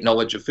some innate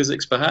knowledge of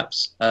physics,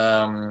 perhaps,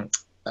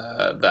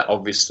 that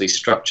obviously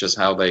structures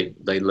how they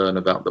learn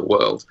about the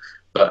world.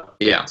 But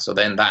yeah, so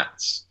then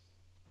that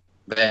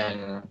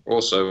then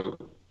also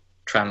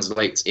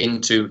translates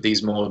into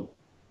these more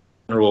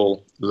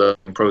general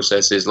learning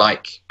processes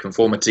like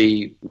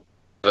conformity,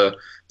 the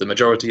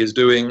majority is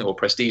doing, or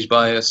prestige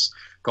bias,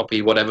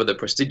 copy whatever the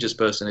prestigious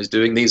person is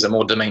doing. These are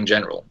more domain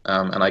general.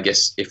 And I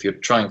guess if you're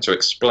trying to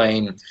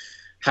explain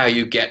how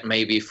you get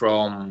maybe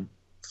from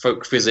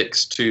folk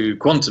physics to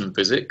quantum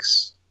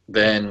physics,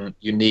 then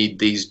you need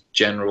these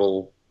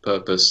general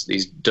purpose,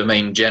 these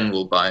domain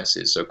general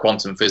biases. So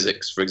quantum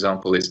physics, for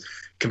example, is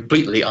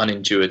completely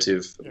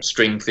unintuitive.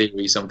 String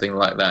theory, something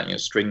like that,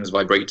 strings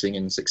vibrating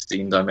in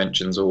 16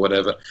 dimensions or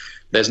whatever.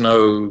 There's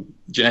no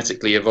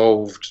genetically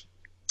evolved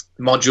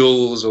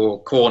modules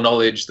or core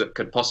knowledge that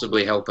could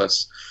possibly help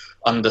us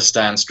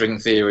understand string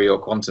theory or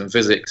quantum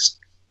physics.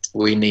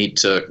 We need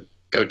to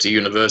go to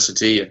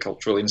university, a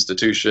cultural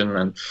institution,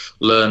 and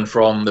learn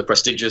from the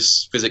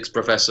prestigious physics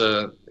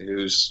professor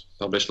who's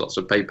published lots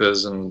of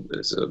papers and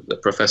is a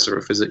professor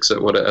of physics at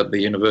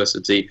the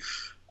university.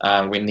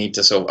 We need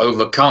to sort of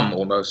overcome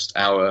almost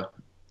our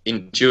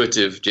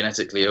intuitive,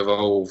 genetically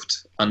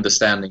evolved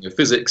understanding of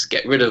physics,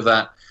 get rid of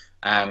that,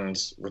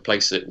 and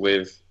replace it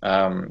with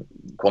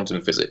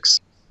quantum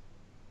physics.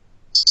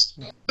 That's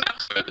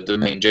where the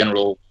domain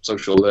general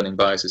social learning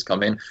biases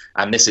come in,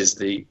 and this is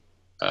the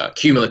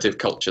cumulative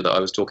culture that I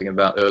was talking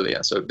about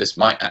earlier. So this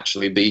might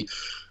actually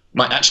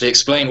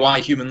explain why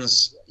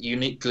humans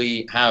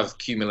uniquely have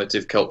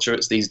cumulative culture.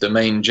 It's these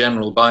domain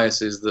general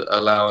biases that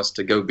allow us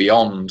to go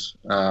beyond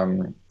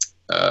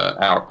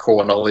our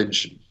core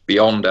knowledge,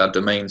 beyond our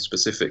domain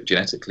specific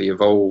genetically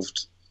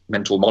evolved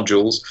mental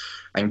modules,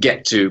 and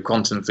get to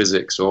quantum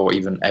physics or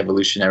even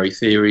evolutionary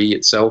theory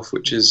itself,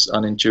 which is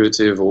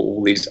unintuitive, or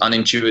all these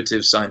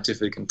unintuitive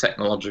scientific and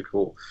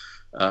technological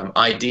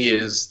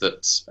ideas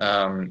that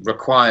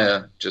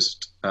require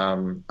just,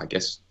 I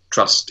guess,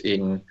 trust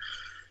in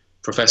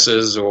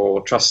professors or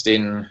trust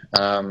in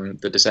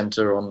the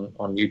dissenter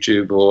on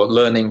YouTube, or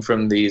learning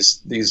from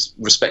these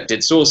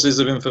respected sources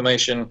of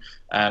information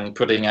and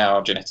putting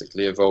our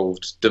genetically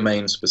evolved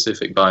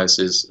domain-specific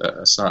biases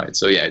aside.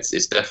 So yeah,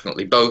 it's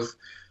definitely both.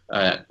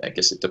 I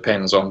guess it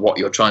depends on what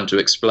you're trying to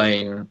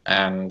explain,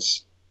 and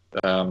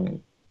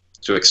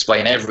to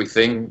explain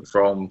everything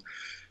from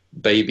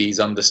babies'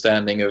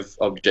 understanding of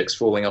objects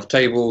falling off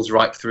tables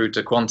right through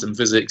to quantum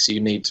physics, you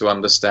need to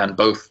understand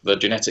both the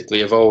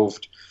genetically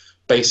evolved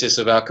basis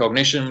of our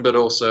cognition, but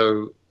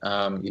also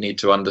you need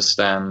to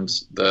understand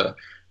the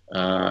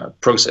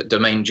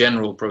domain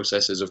general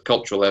processes of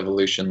cultural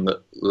evolution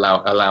that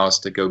allow us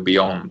to go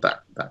beyond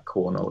that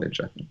core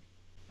knowledge, I think.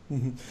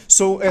 Mm-hmm.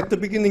 So at the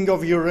beginning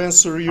of your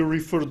answer, you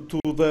referred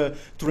to the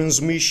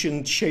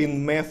transmission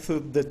chain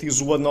method. That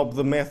is one of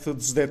the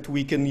methods that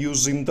we can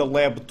use in the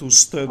lab to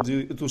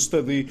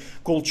study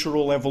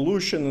cultural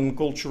evolution and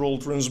cultural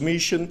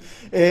transmission.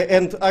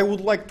 And I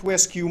would like to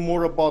ask you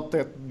more about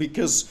that,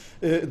 because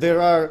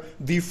there are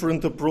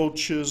different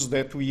approaches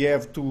that we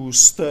have to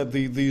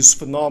study these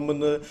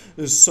phenomena.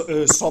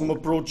 Some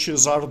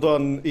approaches are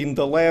done in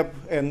the lab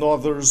and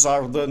others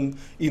are done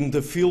in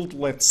the field,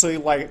 let's say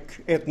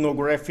like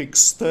ethnographic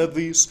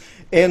studies,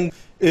 and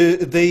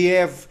they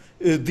have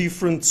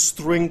different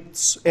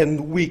strengths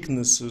and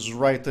weaknesses,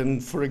 right?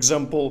 And for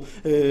example,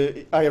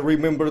 I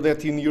remember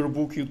that in your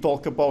book you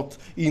talk about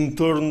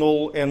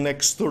internal and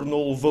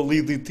external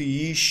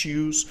validity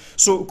issues.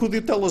 So could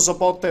you tell us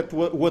about that,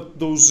 what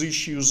those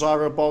issues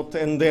are about,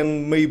 and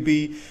then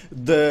maybe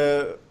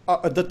the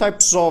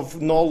types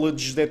of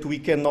knowledge that we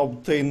can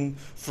obtain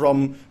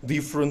from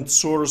different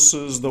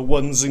sources, the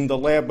ones in the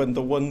lab and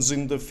the ones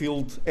in the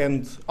field,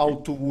 and how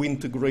to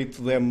integrate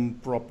them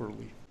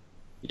properly?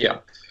 Yeah.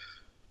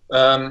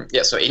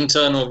 So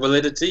internal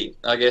validity,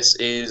 I guess,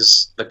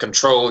 is the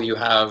control you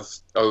have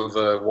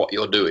over what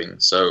you're doing.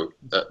 So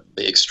the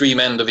extreme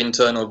end of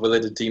internal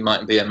validity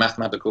might be a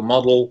mathematical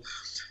model.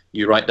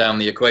 You write down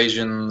the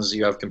equations,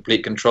 you have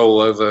complete control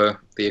over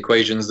the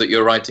equations that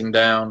you're writing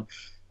down.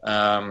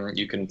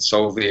 You can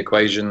solve the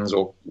equations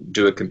or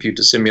do a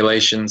computer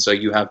simulation, so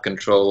you have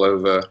control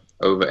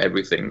over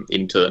everything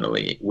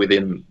internally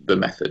within the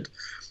method.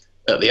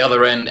 At the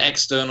other end,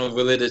 external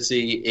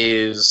validity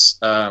is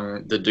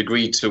the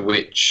degree to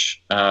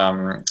which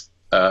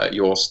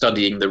you're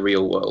studying the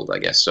real world, I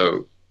guess.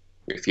 So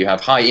if you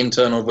have high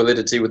internal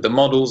validity with the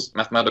models,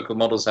 mathematical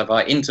models have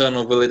high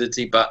internal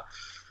validity, but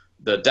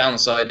the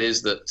downside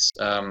is that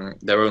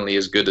they're only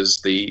as good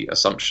as the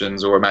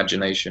assumptions or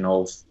imagination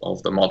of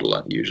the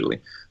modeler, usually.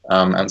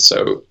 And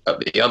so at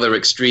the other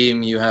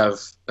extreme, you have,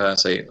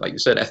 say, like you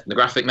said,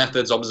 ethnographic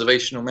methods,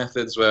 observational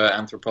methods, where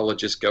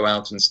anthropologists go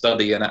out and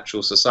study an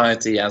actual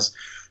society as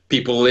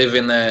people live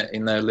in their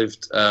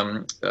lived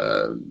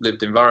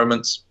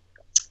environments.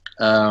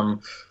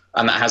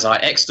 and that has high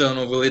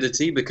external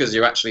validity because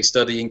you're actually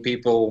studying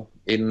people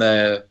in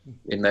their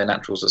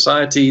natural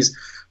societies.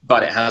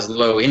 But it has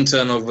low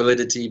internal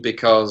validity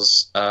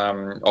because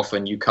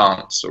often you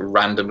can't sort of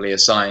randomly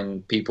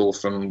assign people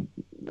from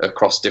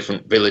across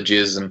different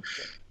villages, and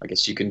I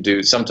guess you can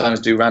sometimes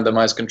do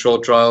randomized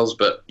controlled trials,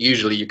 but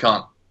usually you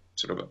can't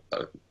sort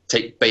of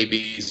take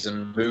babies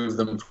and move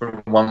them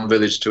from one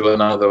village to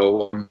another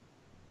or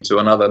to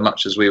another,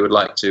 much as we would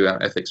like to.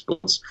 Ethics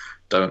boards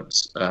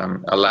don't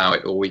allow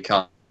it, or we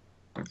can't.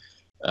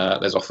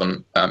 There's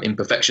often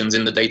imperfections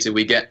in the data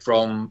we get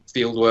from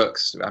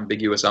fieldworks,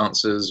 ambiguous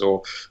answers,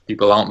 or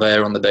people aren't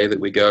there on the day that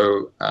we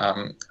go,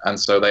 and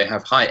so they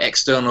have high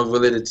external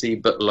validity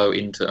but low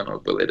internal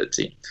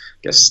validity. I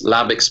guess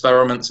lab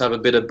experiments have a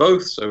bit of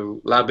both.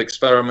 So lab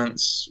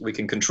experiments, we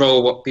can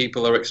control what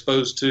people are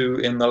exposed to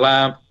in the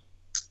lab.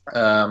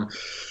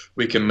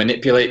 We can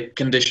manipulate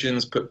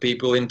conditions, put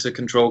people into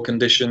control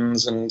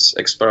conditions and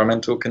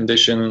experimental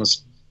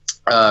conditions.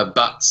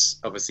 But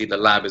obviously the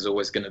lab is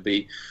always going to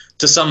be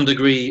to some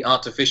degree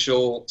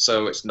artificial,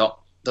 so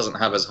doesn't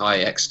have as high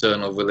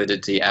external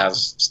validity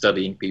as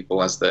studying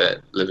people as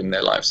they're living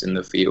their lives in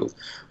the field.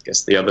 I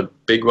guess the other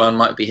big one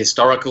might be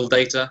historical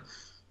data.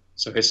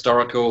 So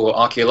historical or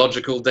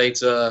archaeological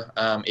data,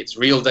 it's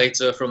real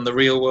data from the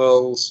real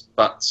world,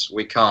 but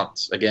we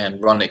can't, again,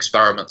 run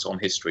experiments on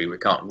history. We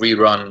can't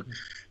rerun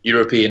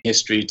European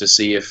history to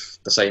see if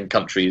the same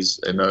countries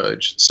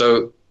emerge.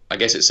 So I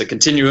guess it's a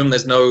continuum.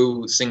 There's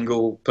no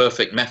single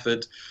perfect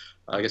method.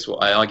 I guess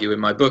what I argue in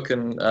my book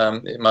and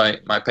in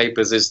my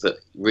papers is that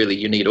really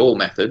you need all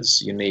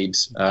methods. You need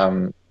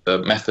the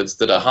methods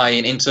that are high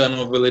in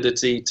internal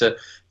validity to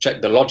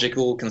check the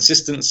logical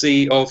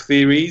consistency of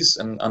theories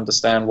and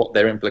understand what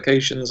their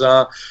implications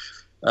are.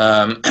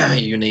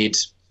 You need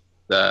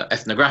the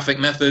ethnographic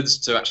methods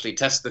to actually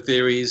test the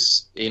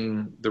theories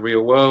in the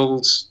real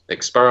world.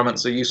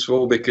 Experiments are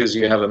useful because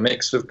you have a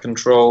mix of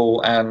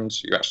control and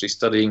you're actually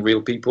studying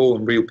real people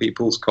and real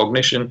people's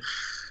cognition.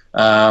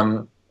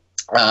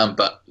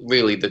 But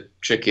really the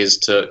trick is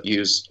to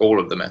use all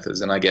of the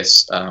methods. And I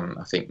guess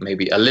I think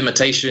maybe a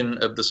limitation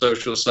of the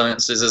social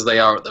sciences as they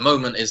are at the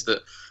moment is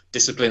that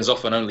disciplines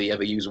often only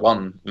ever use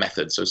one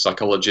method. So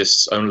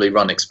psychologists only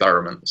run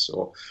experiments,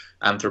 or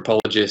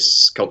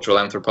anthropologists, cultural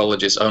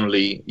anthropologists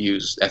only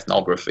use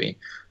ethnography.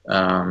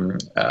 And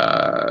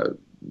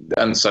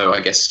so I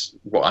guess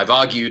what I've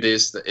argued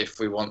is that if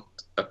we want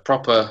a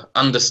proper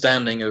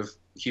understanding of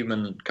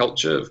human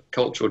culture, of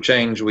cultural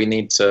change, we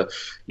need to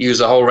use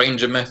a whole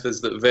range of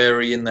methods that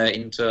vary in their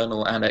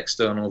internal and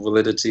external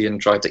validity and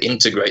try to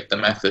integrate the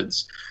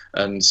methods.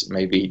 And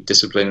maybe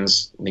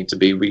disciplines need to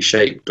be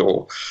reshaped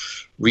or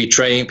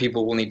retrained.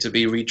 People will need to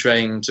be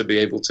retrained to be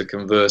able to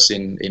converse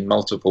in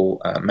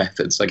multiple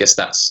methods. I guess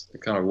that's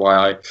kind of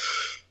why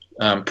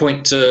I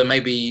point to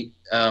maybe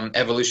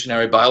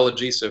evolutionary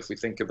biology. So if we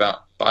think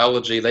about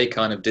biology, they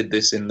kind of did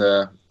this in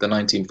the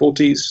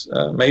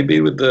 1940s,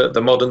 maybe with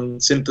the modern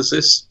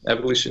synthesis,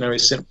 evolutionary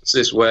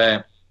synthesis,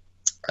 where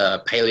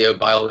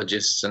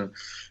paleobiologists and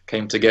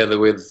came together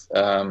with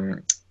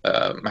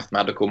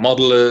mathematical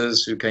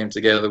modelers who came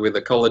together with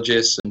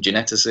ecologists and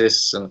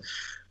geneticists and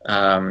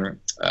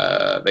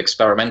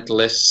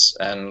experimentalists,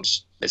 and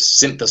this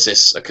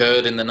synthesis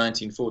occurred in the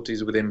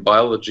 1940s within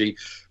biology,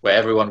 where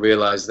everyone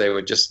realized they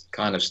were just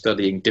kind of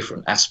studying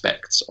different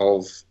aspects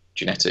of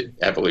genetic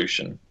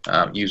evolution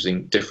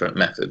using different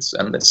methods.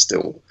 And there's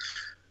still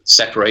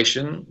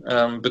separation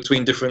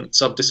between different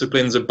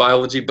subdisciplines of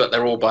biology, but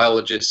they're all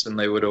biologists and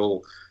they would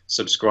all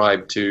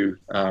subscribe to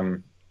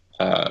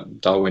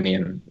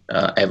Darwinian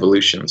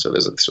evolution. So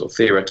there's a sort of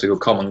theoretical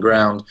common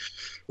ground,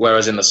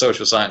 whereas in the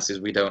social sciences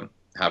we don't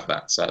have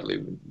that,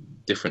 sadly.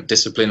 Different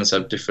disciplines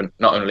have different,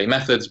 not only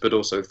methods, but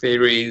also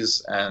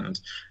theories, and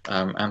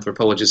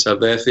anthropologists have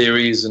their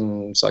theories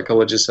and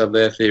psychologists have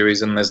their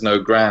theories, and there's no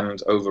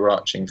grand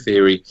overarching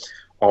theory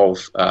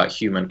of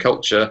human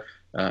culture.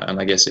 And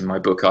I guess in my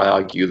book I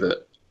argue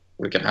that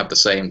we can have the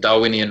same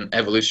Darwinian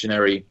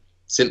evolutionary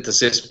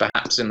synthesis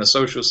perhaps in the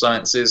social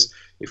sciences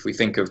if we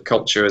think of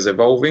culture as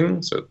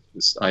evolving. So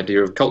this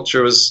idea of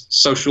culture as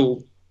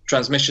social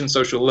transmission,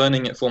 social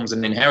learning, it forms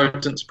an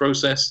inheritance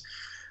process.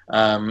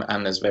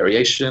 And there's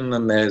variation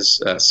and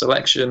there's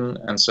selection,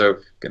 and so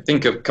you can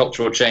think of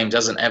cultural change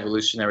as an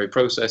evolutionary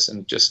process,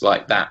 and just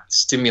like that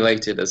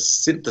stimulated a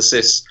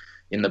synthesis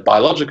in the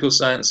biological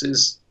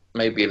sciences,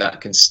 maybe that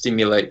can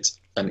stimulate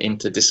an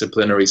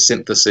interdisciplinary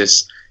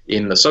synthesis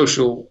in the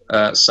social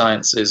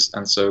sciences,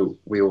 and so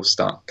we all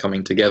start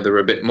coming together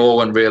a bit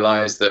more and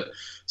realize that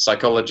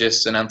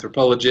psychologists and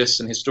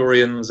anthropologists and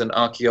historians and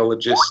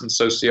archaeologists and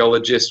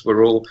sociologists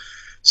were all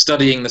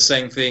studying the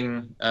same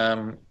thing,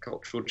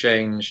 cultural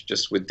change,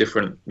 just with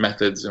different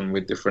methods and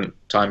with different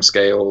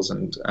timescales,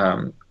 and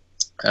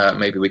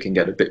maybe we can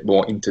get a bit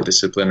more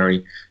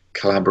interdisciplinary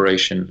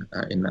collaboration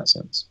in that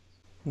sense.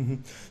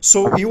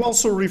 So you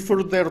also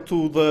referred there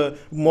to the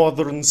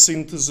modern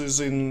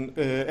synthesis in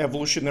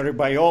evolutionary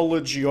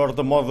biology, or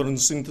the modern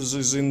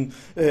synthesis in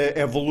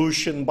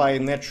evolution by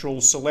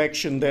natural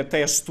selection, that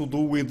has to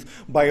do with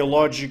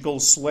biological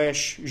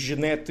slash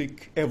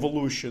genetic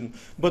evolution.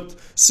 But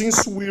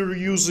since we're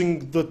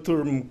using the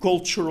term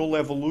cultural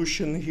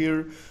evolution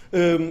here,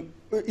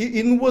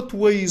 in what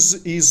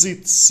ways is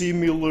it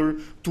similar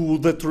to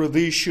the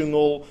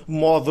traditional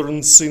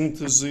modern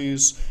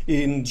synthesis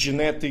in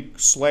genetic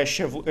slash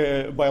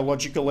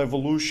biological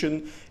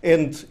evolution,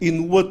 and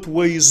in what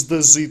ways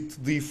does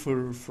it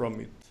differ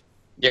from it?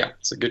 Yeah,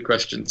 it's a good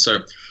question. So,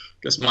 I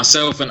guess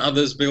myself and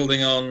others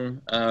building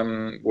on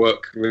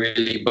work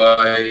really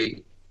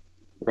by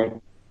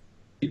Rob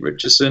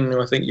Richardson,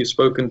 who I think you've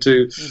spoken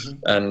to,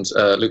 and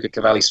Luca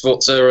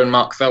Cavalli-Sforza and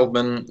Mark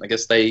Feldman. I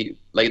guess they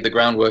laid the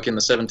groundwork in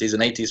the 70s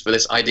and 80s for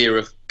this idea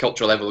of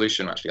cultural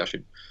evolution. Actually, I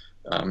should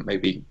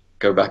maybe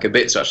go back a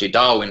bit. So actually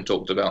Darwin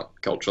talked about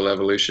cultural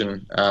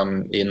evolution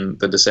in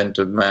The Descent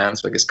of Man.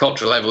 So I guess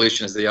cultural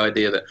evolution is the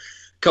idea that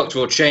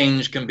cultural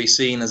change can be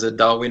seen as a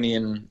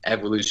Darwinian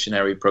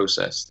evolutionary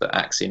process that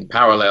acts in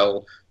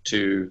parallel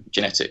to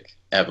genetic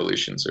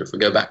evolution. So if we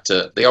go back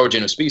to The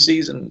Origin of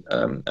Species and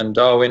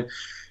Darwin,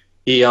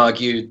 he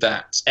argued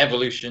that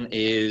evolution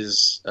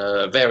is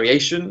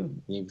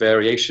variation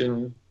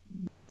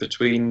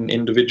between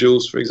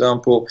individuals, for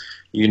example.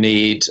 You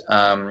need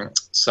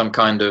some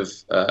kind of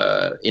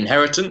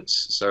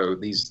inheritance. So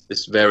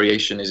this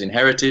variation is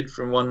inherited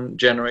from one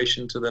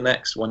generation to the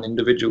next, one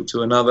individual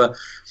to another.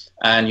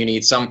 And you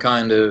need some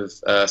kind of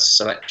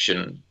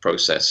selection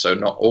process. So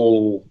not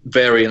all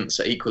variants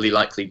are equally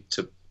likely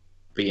to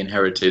be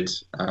inherited.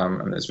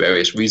 And there's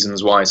various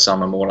reasons why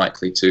some are more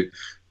likely to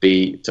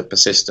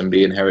persist and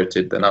be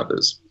inherited than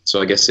others.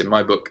 So I guess in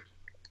my book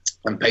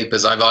and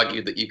papers, I've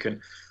argued that you can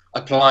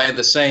apply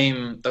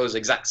those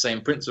exact same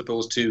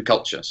principles to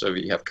culture. So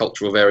you have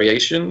cultural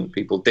variation.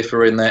 People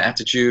differ in their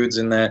attitudes,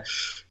 in their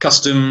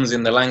customs,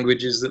 in the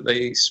languages that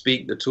they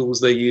speak, the tools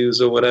they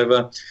use, or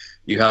whatever.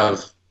 You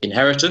have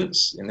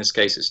inheritance. In this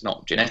case, it's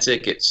not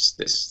genetic, it's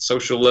this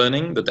social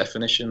learning, the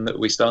definition that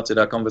we started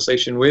our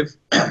conversation with,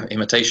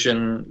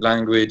 imitation,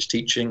 language,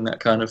 teaching, that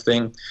kind of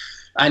thing.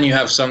 And you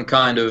have some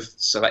kind of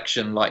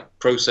selection-like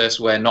process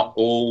where not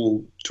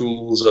all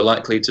tools are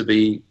likely to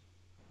be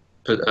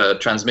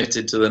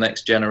transmitted to the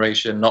next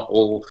generation. Not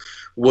all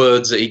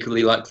words are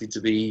equally likely to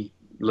be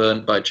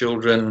learned by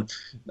children.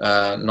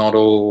 Not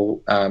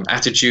all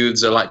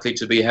attitudes are likely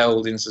to be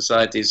held in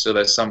society. So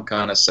there's some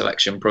kind of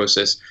selection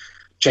process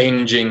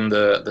changing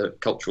the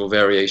cultural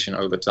variation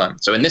over time.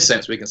 So in this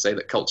sense, we can say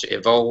that culture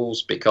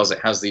evolves because it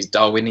has these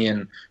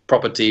Darwinian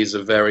properties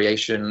of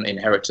variation,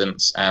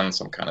 inheritance, and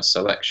some kind of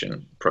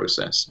selection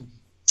process.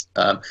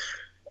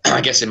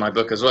 I guess in my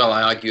book as well,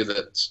 I argue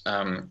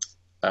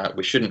that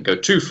we shouldn't go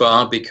too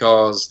far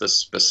because the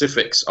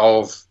specifics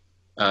of,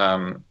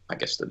 I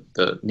guess,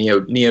 the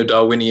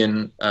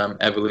neo-Darwinian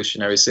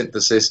evolutionary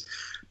synthesis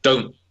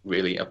don't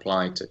really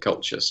apply to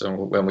culture. So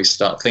when we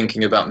start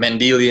thinking about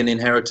Mendelian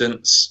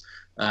inheritance,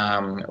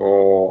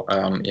 or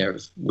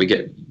if we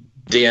get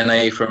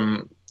DNA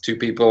from two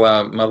people,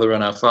 our mother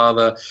and our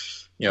father,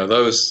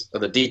 those are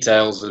the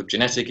details of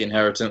genetic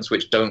inheritance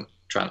which don't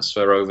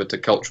transfer over to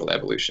cultural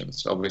evolution.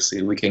 So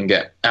obviously we can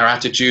get our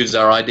attitudes,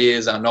 our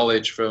ideas, our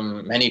knowledge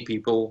from many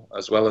people,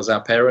 as well as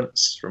our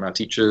parents, from our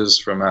teachers,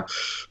 from our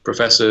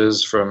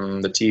professors,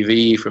 from the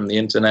TV, from the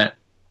internet,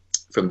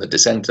 from the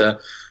dissenter.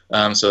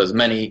 So there's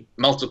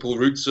multiple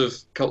routes of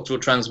cultural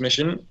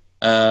transmission.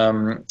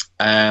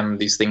 And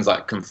these things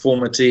like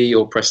conformity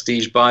or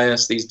prestige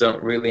bias, these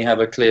don't really have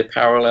a clear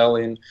parallel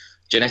in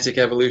genetic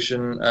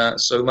evolution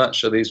so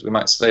much. So these, we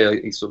might say,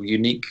 are these sort of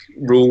unique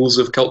rules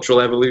of cultural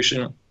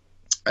evolution.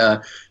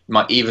 You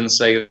might even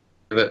say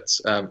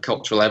that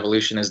cultural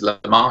evolution is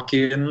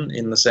Lamarckian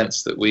in the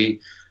sense that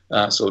we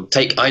sort of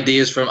take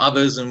ideas from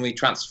others and we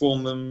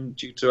transform them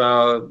due to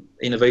our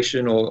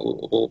innovation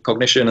or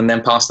cognition and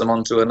then pass them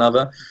on to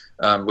another,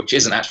 which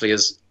isn't actually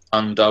as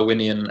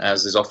un-Darwinian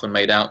as is often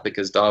made out,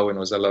 because Darwin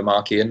was a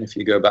Lamarckian. If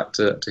you go back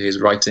to his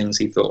writings,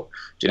 he thought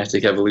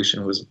genetic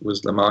evolution was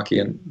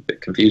Lamarckian, a bit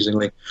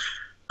confusingly.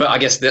 But I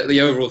guess the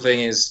overall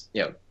thing is,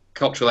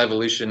 cultural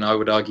evolution, I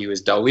would argue,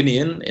 is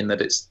Darwinian in that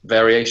it's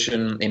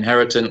variation,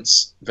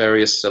 inheritance,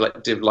 various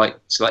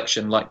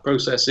selection-like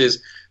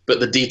processes, but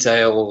the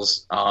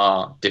details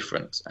are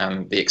different.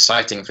 And the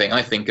exciting thing,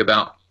 I think,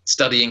 about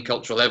studying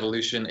cultural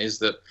evolution is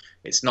that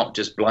it's not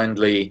just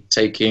blindly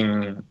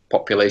taking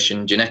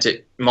population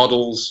genetic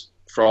models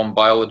from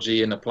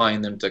biology and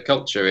applying them to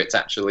culture. It's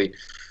actually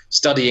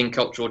studying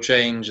cultural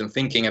change and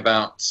thinking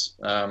about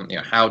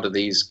how do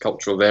these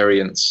cultural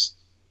variants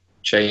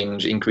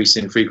change, increase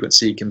in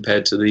frequency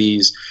compared to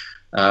these.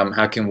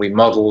 How can we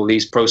model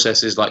these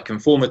processes like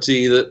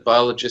conformity that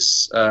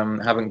biologists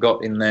haven't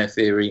got in their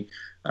theory?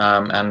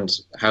 And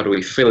how do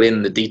we fill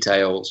in the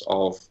details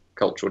of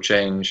cultural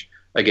change?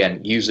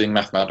 Again, using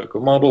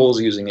mathematical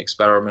models, using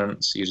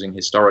experiments, using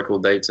historical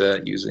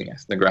data, using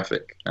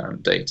ethnographic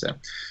data.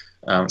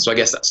 So I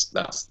guess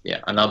that's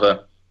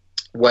another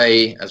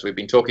way, as we've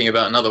been talking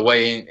about, another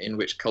way in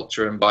which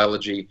culture and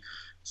biology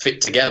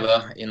fit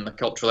together in the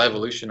cultural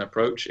evolution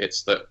approach.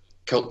 It's that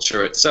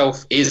culture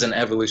itself is an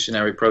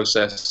evolutionary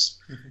process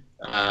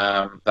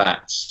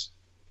that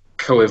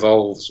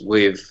co-evolves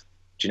with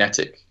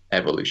genetic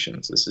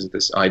evolution. So this is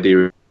this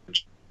idea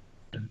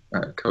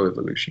of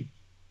co-evolution.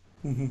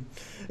 Mm-hmm.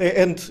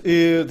 And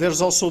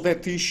there's also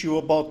that issue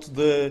about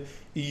the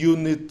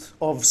unit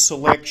of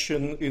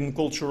selection in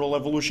cultural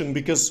evolution,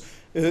 because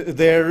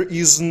there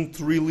isn't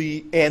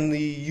really any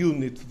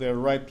unit there,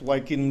 right?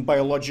 Like in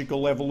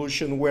biological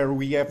evolution, where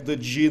we have the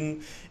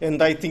gene,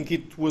 and I think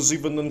it was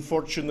even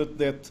unfortunate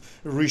that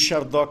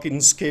Richard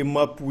Dawkins came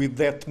up with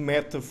that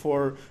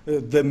metaphor,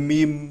 the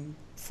meme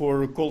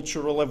for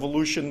cultural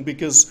evolution,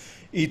 because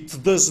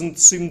it doesn't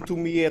seem to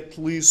me, at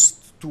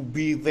least, to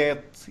be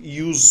that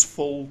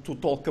useful to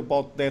talk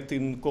about that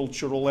in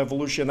cultural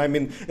evolution. I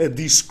mean, a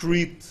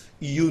discrete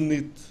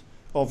unit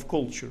of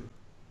culture.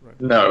 Right.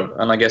 No,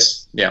 and I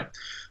guess, yeah,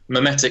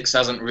 memetics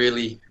hasn't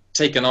really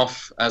taken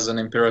off as an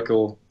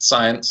empirical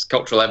science.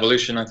 Cultural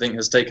evolution, I think,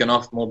 has taken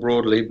off more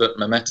broadly, but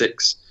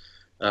memetics,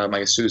 I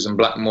guess Susan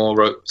Blackmore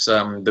wrote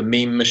The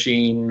Meme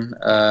Machine in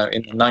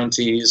the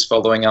 90s,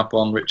 following up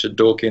on Richard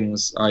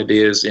Dawkins'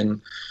 ideas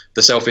in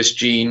The Selfish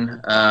Gene.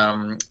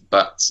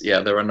 But yeah,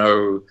 there are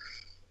no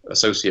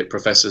associate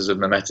professors of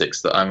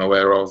memetics that I'm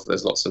aware of.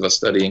 There's lots of us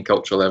studying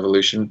cultural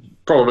evolution.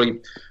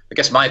 Probably, I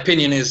guess my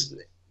opinion is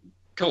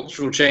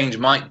cultural change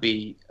might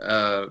be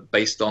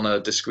based on a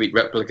discrete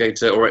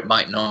replicator, or it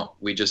might not.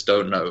 We just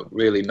don't know.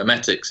 Really,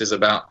 memetics is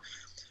about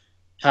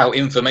how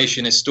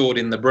information is stored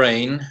in the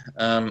brain,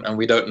 and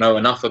we don't know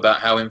enough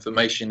about how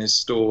information is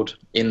stored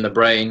in the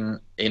brain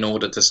in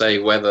order to say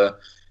whether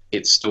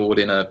it's stored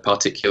in a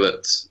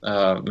particulate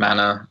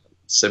manner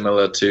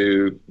similar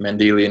to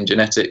Mendelian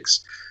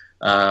genetics.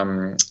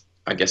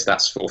 I guess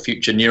that's for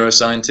future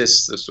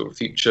neuroscientists, the sort of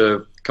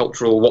future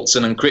cultural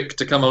Watson and Crick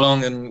to come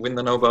along and win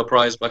the Nobel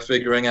Prize by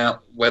figuring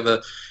out what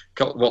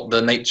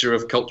the nature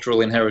of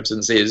cultural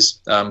inheritance is.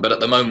 But at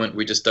the moment,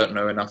 we just don't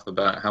know enough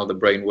about how the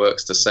brain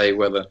works to say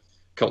whether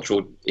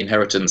cultural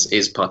inheritance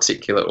is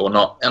particulate or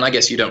not. And I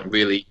guess you don't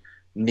really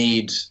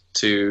need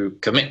to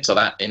commit to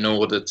that in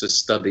order to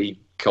study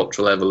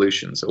cultural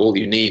evolution. So all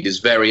you need is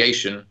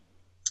variation,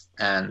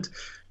 and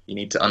you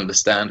need to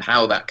understand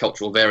how that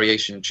cultural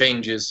variation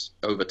changes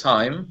over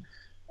time,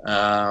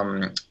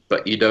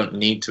 but you don't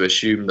need to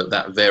assume that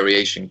that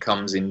variation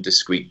comes in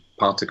discrete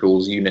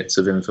particles, units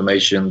of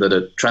information that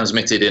are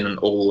transmitted in an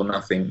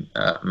all-or-nothing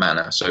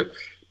manner. So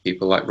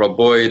people like Rob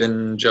Boyd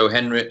and Joe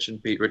Henrich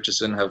and Pete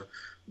Richardson have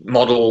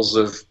models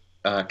of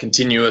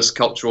continuous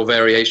cultural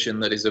variation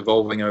that is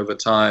evolving over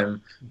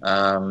time,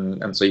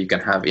 and so you can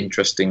have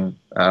interesting,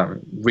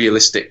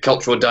 realistic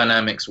cultural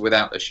dynamics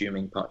without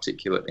assuming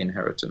particulate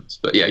inheritance.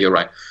 But yeah, you're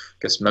right,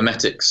 because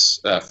memetics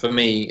for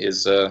me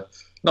is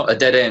not a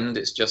dead end.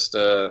 It's just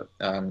a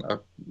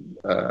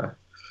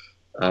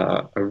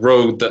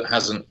road that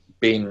hasn't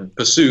been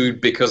pursued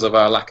because of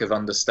our lack of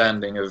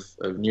understanding of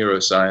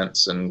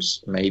neuroscience, and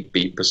may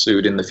be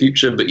pursued in the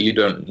future. But you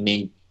don't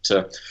need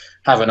to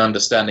have an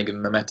understanding of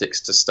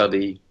memetics to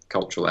study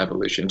cultural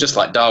evolution. Just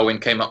like Darwin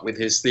came up with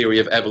his theory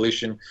of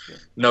evolution,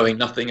 knowing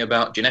nothing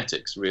about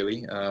genetics,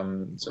 really.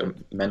 So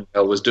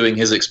Mendel was doing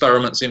his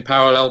experiments in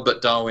parallel,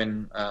 but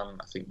Darwin,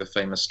 I think the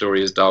famous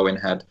story is Darwin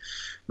had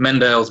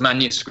Mendel's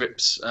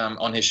manuscripts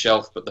on his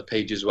shelf, but the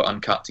pages were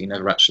uncut. He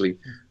never actually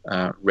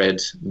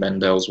read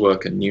Mendel's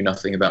work and knew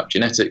nothing about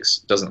genetics.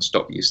 Doesn't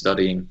stop you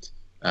studying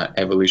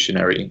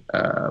evolutionary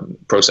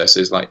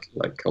processes like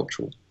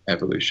cultural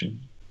evolution.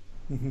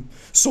 Mm-hmm.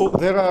 So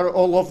there are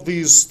all of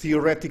these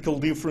theoretical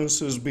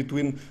differences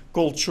between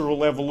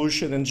cultural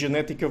evolution and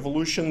genetic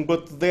evolution,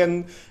 but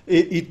then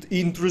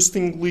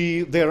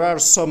interestingly, there are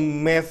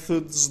some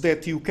methods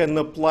that you can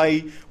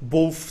apply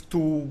both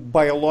to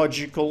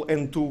biological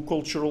and to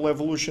cultural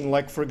evolution.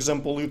 Like, for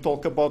example, you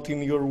talk about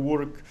in your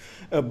work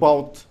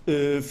about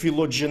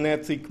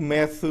phylogenetic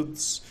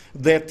methods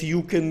that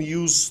you can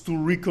use to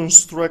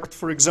reconstruct,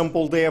 for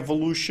example, the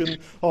evolution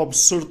of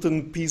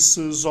certain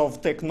pieces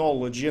of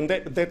technology, and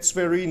that's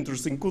very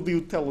interesting. Could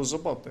you tell us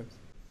about that?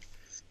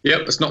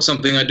 Yep, it's not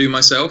something I do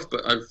myself,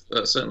 but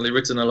I've certainly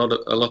written a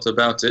lot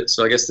about it.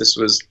 So I guess this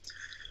was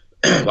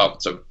well.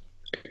 So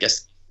I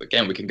guess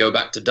again we can go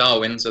back to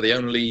Darwin. So the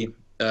only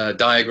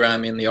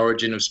diagram in The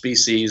Origin of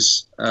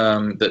Species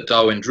that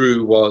Darwin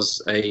drew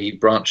was a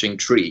branching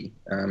tree,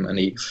 and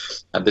he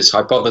had this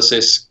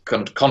hypothesis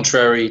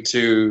contrary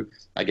to,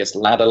 I guess,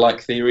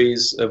 ladder-like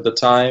theories of the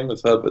time of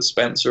Herbert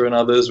Spencer and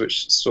others,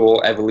 which saw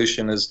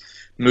evolution as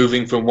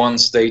moving from one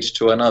stage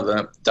to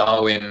another.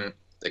 Darwin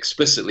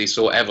explicitly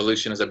saw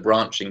evolution as a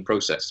branching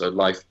process. So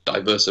life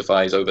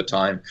diversifies over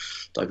time,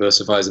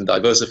 diversifies and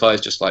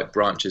diversifies, just like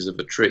branches of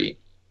a tree.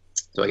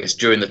 So I guess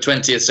during the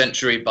 20th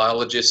century,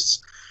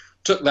 biologists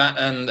took that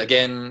and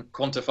again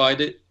quantified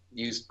it,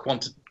 used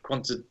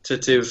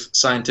quantitative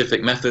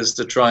scientific methods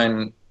to try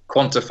and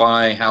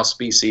quantify how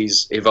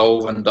species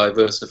evolve and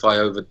diversify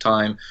over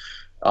time,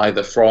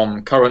 either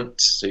from current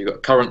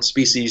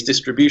species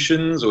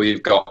distributions, or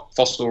you've got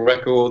fossil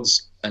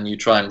records and you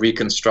try and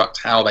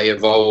reconstruct how they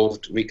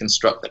evolved,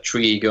 reconstruct the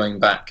tree going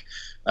back,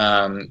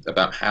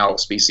 about how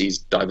species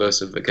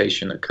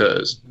diversification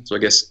occurs. So I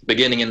guess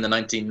beginning in the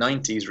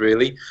 1990s,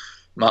 really,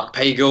 Mark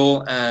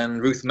Pagel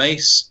and Ruth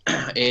Mace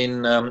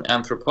in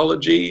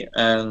anthropology,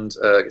 and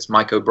it's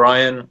Mike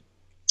O'Brien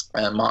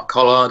and Mark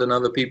Collard and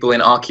other people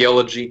in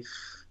archaeology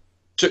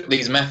took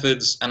these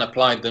methods and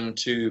applied them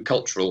to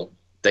cultural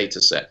data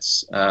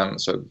sets.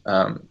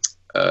 Pagel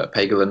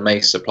and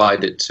Mace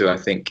applied it to, I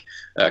think,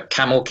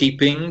 camel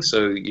keeping.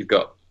 So you've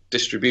got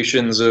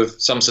distributions of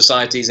some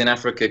societies in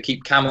Africa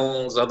keep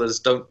camels, others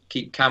don't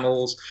keep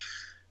camels,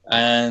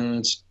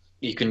 and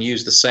you can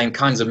use the same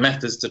kinds of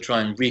methods to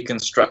try and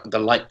reconstruct the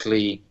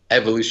likely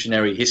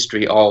evolutionary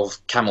history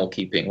of camel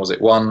keeping. Was it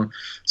one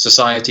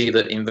society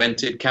that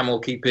invented camel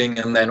keeping,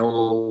 and then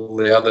all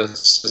the other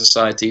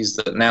societies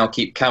that now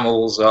keep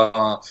camels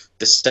are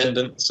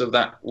descendants of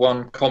that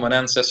one common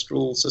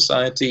ancestral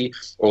society?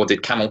 Or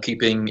did camel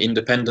keeping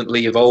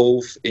independently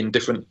evolve in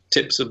different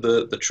tips of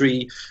the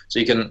tree? So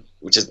you can,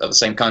 which is the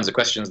same kinds of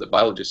questions that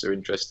biologists are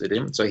interested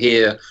in. So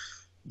here,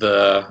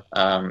 the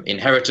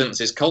inheritance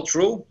is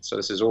cultural, so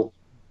this is all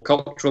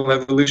cultural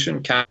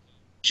evolution.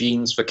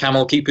 Genes for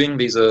camel keeping,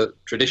 these are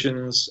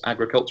traditions,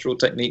 agricultural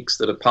techniques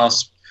that are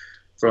passed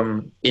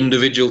from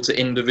individual to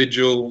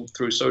individual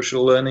through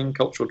social learning,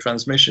 cultural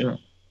transmission.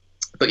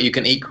 But you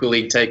can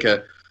equally take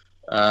a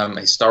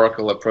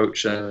historical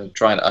approach and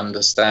try and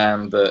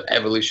understand the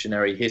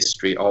evolutionary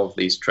history of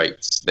these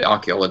traits. The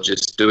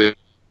archaeologists do it.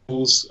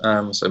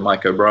 So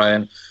Mike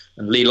O'Brien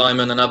and Lee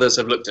Lyman and others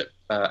have looked at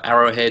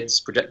arrowheads,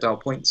 projectile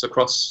points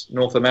across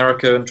North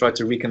America, and tried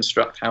to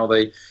reconstruct how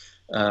they,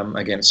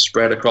 again,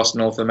 spread across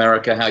North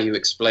America, how you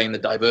explain the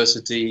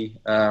diversity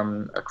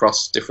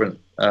across different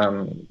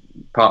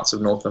parts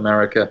of North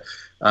America,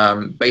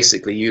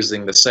 basically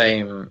using the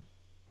same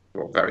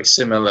or very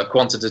similar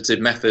quantitative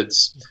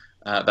methods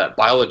that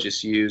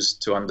biologists use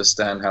to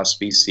understand how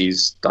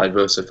species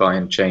diversify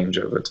and change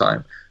over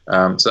time.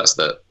 So that's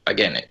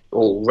again, it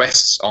all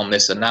rests on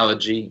this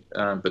analogy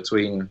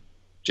between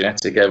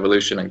genetic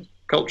evolution and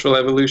cultural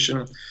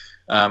evolution,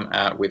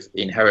 with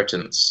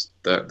inheritance,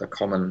 the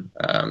common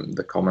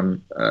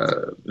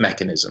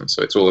mechanism.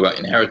 So it's all about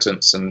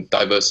inheritance and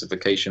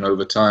diversification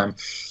over time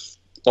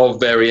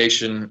of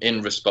variation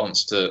in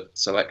response to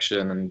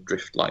selection and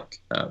drift-like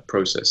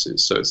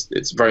processes. So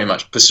it's very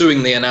much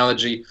pursuing the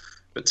analogy,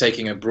 but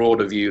taking a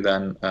broader view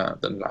than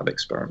lab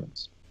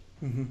experiments.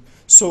 Mm-hmm.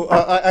 So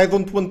I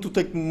don't want to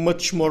take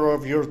much more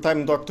of your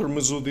time, Dr.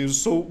 Mesoudi.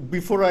 So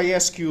before I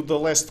ask you the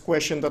last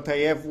question that I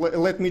have,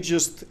 let me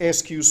just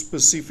ask you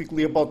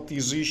specifically about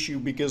this issue,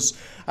 because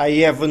I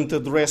haven't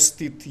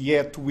addressed it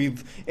yet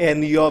with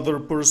any other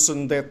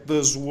person that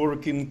does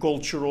work in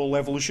cultural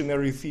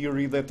evolutionary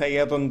theory that I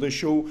had on the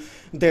show.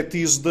 That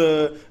is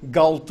the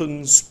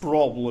Galton's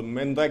problem.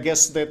 And I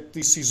guess that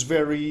this is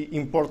very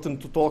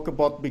important to talk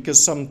about,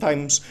 because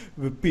sometimes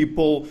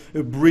people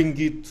bring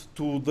it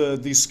to the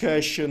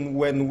discussion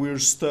when we're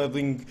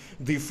studying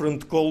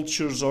different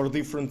cultures or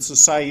different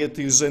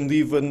societies. And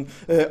even,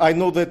 I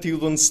know that you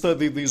don't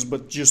study this,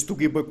 but just to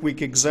give a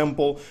quick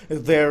example,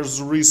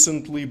 there's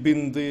recently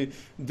been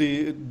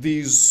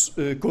these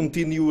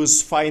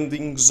continuous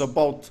findings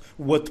about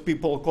what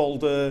people call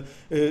the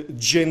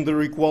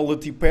gender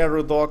equality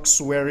paradox,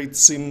 where it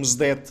seems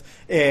that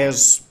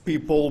as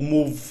people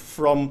move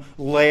from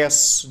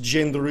less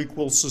gender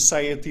equal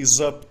societies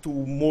up to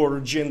more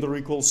gender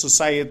equal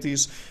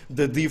societies,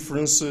 the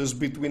differences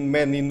between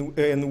men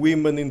and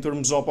women in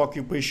terms of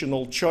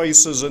occupational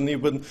choices and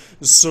even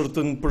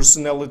certain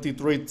personality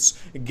traits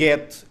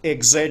get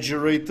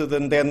exaggerated.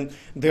 And then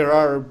there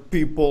are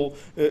people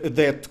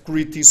that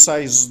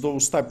criticize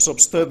those types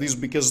of studies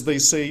because they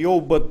say,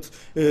 oh, but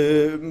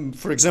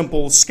for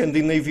example,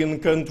 Scandinavian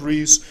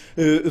countries,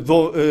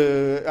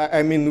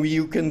 I mean,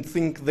 you can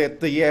think that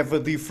they have a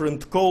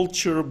different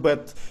culture,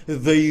 but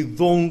they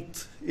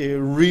don't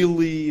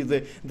really,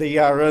 they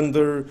are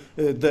under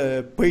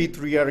the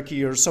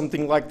patriarchy or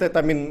something like that.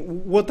 I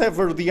mean,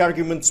 whatever the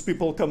arguments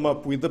people come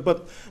up with,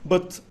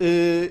 but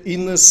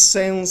in a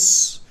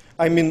sense,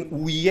 I mean,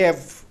 we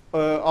have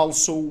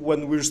also,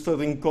 when we're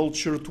studying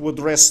culture, to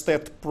address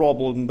that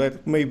problem,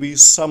 that maybe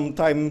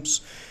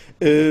sometimes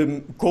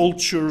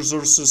cultures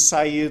or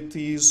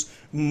societies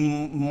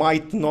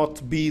might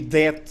not be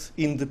that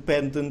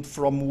independent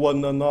from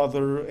one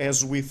another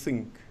as we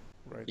think.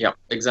 Right? Yeah,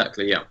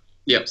 exactly.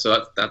 Yeah.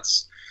 So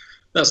that's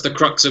the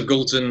crux of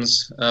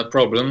Galton's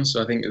problem.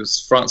 So I think it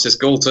was Francis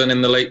Galton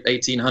in the late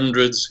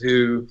 1800s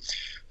who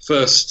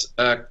first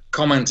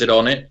commented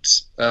on it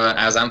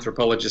as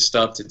anthropologists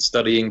started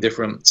studying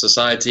different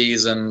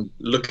societies and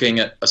looking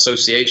at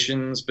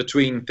associations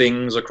between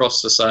things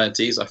across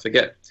societies. I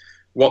forget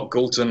what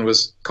Galton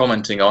was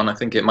commenting on. I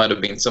think it might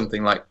have been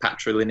something like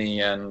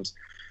patrilineal and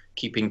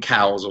keeping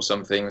cows or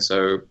something.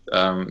 So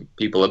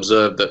people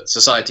observed that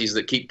societies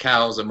that keep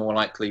cows are more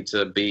likely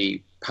to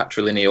be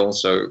patrilineal,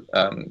 so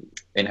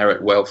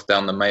inherit wealth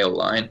down the male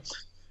line.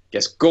 I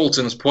guess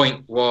Galton's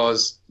point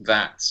was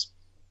that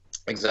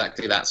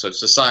Exactly that. So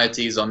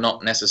societies are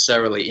not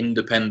necessarily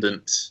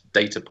independent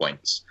data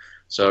points.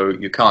 So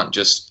you can't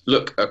just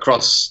look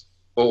across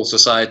all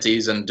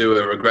societies and do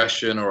a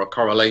regression or a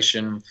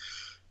correlation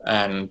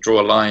and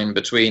draw a line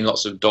between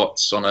lots of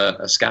dots on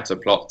a scatter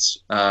plot,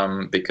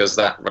 because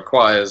that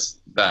requires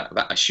that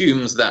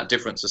assumes that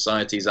different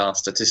societies are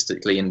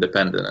statistically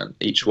independent and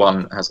each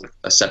one has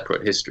a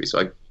separate history. So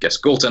I guess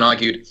Galton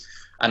argued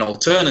an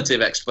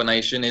alternative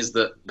explanation is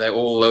that they're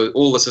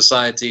all the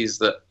societies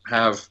that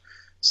have,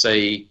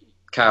 say,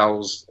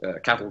 cows,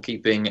 cattle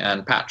keeping,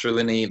 and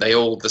patrilineal, they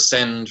all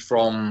descend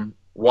from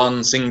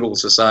one single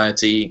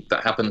society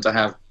that happened to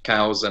have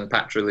cows and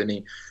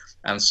patrilineal,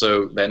 and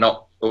so they're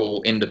not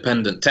all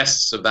independent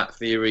tests of that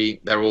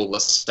theory. They're all the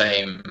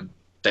same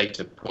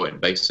data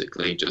point,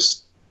 basically,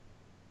 just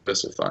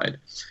specified.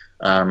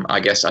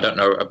 I guess I don't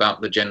know about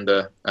the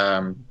gender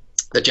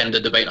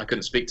debate. I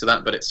couldn't speak to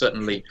that, but it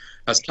certainly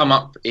has come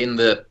up in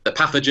the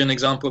pathogen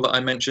example that I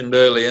mentioned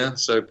earlier.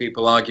 So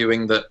people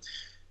arguing that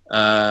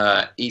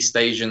East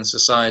Asian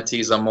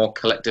societies are more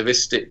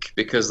collectivistic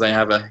because they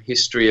have a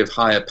history of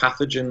higher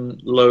pathogen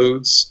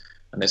loads,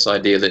 and this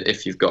idea that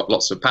if you've got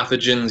lots of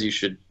pathogens, you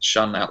should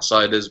shun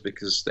outsiders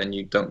because then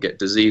you don't get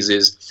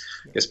diseases.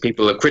 I guess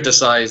people have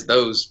criticized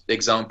those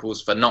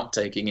examples for not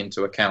taking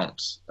into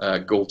account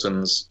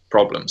Galton's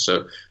problem.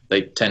 So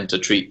they tend to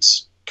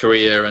treat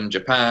Korea and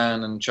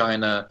Japan and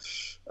China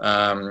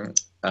and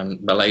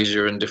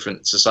Malaysia and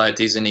different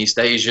societies in East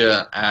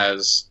Asia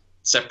as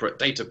separate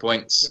data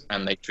points,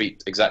 and they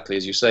treat, exactly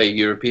as you say,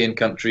 European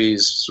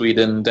countries,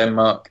 Sweden,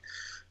 Denmark,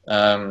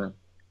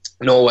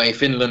 Norway,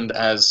 Finland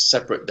as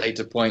separate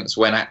data points,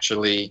 when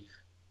actually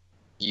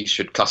you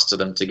should cluster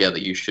them together.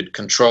 You should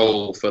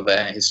control for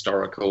their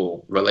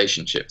historical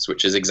relationships,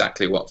 which is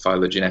exactly what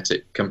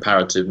phylogenetic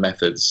comparative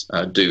methods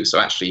do. So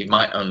actually you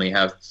might only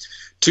have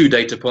two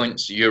data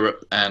points,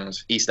 Europe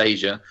and East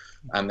Asia,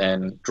 and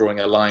then drawing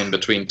a line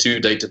between two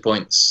data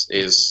points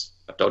is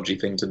a dodgy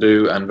thing to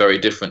do and very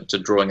different to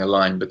drawing a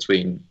line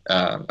between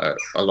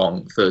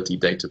along 30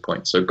 data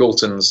points. So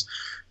Galton's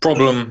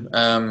problem,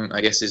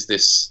 I guess, is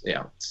this: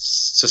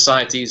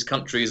 societies,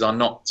 countries are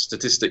not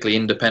statistically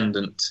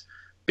independent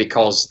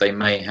because they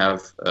may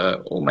have,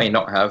 or may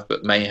not have,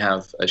 but may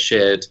have a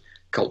shared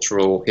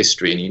cultural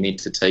history, and you need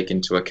to take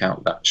into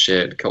account that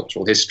shared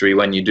cultural history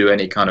when you do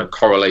any kind of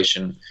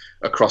correlation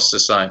across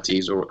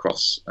societies or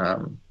across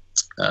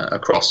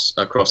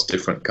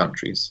different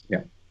countries.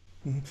 Yeah.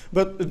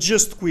 But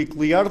just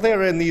quickly, are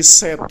there any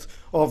set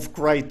of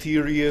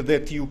criteria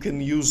that you can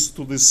use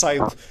to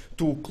decide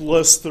to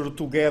cluster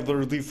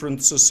together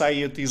different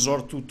societies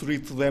or to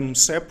treat them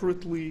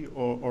separately,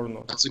 or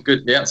not? That's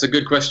a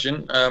good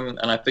question, and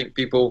I think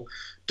people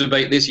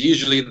debate this.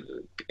 Usually,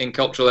 in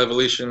cultural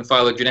evolution,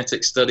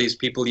 phylogenetic studies,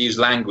 people use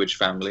language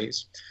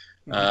families.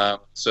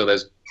 So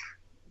there's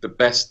the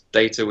best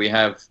data we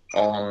have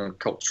on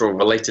cultural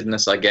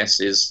relatedness, I guess,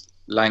 is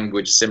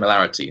language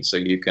similarity. So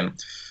you can,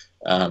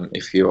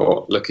 if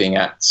you're looking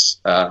at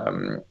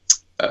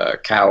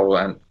cow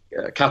and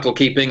cattle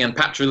keeping and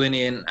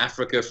patrilineal in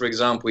Africa, for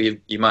example,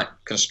 you might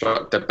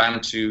construct a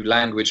Bantu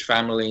language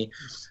family,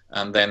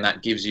 and then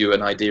that gives you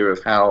an idea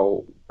of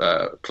how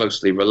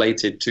closely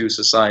related two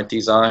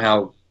societies are,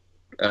 how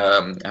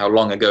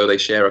long ago they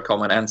share a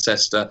common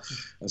ancestor,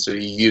 and so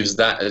you use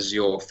that as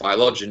your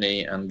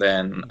phylogeny. And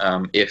then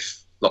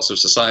if lots of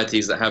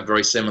societies that have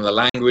very similar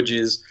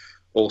languages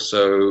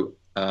also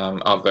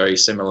are very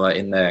similar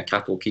in their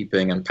cattle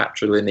keeping and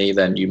patrilineal,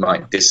 then you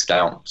might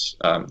discount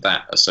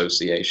that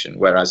association.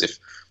 Whereas if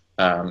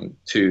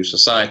two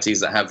societies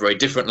that have very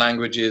different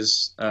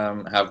languages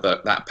have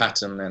that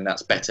pattern, then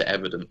that's better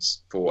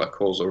evidence for a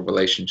causal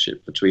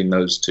relationship between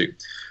those two.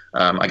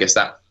 I guess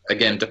that,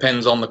 again,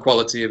 depends on the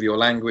quality of your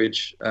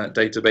language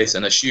database,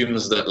 and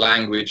assumes that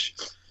language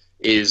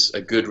is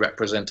a good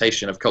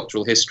representation of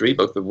cultural history,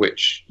 both of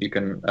which you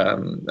can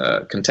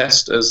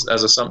contest as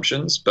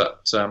assumptions.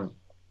 But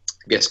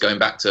I guess going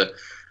back to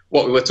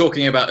what we were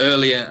talking about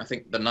earlier, I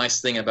think the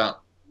nice thing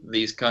about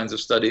these kinds of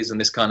studies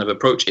and this kind of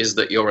approach is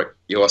that your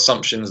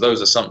assumptions,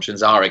 those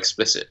assumptions are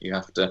explicit. You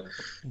have to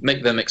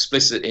make them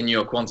explicit in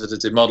your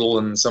quantitative model,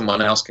 and someone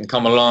else can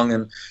come along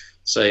and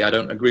say, I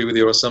don't agree with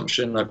your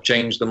assumption, I've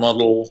changed the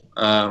model,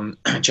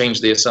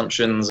 changed the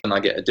assumptions, and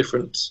I get a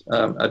different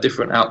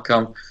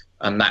outcome.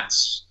 And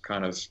that's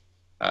kind of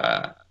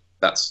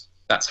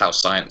that's how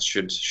science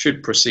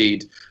should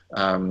proceed,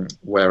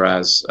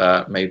 whereas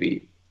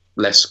maybe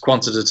less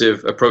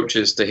quantitative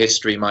approaches to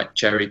history might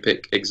cherry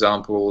pick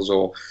examples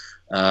or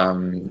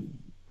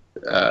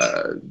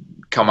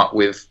come up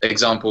with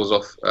examples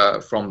of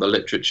from the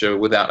literature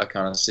without a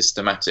kind of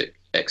systematic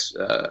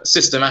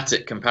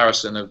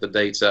comparison of the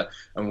data,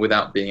 and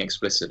without being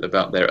explicit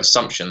about their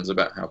assumptions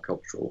about how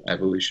cultural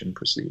evolution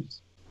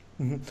proceeds.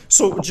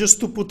 So, just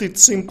to put it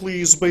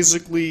simply, is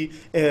basically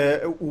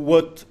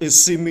what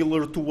is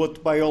similar to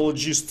what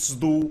biologists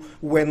do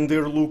when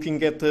they're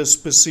looking at a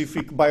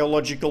specific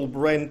biological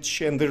branch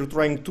and they're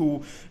trying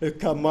to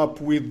come up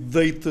with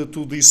data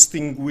to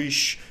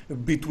distinguish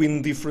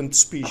between different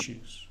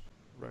species,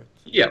 right?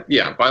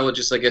 Yeah.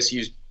 Biologists, I guess,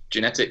 use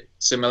genetic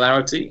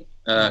similarity.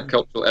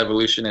 Cultural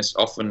evolutionists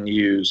often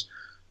use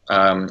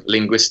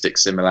linguistic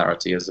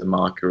similarity as a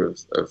marker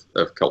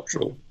of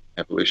cultural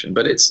evolution,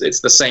 but it's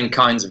the same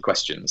kinds of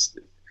questions.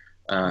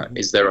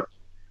 Is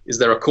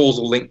there a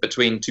causal link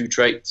between two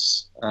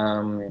traits?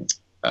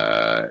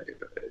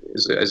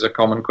 Is a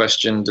common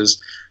question.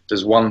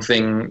 Does one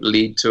thing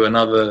lead to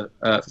another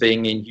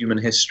thing in human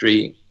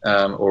history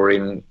or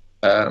in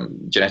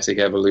genetic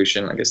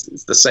evolution? I guess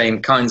it's the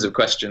same kinds of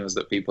questions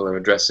that people are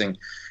addressing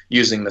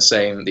using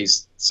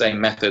these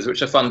same methods,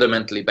 which are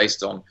fundamentally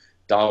based on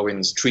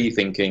Darwin's tree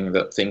thinking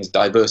that things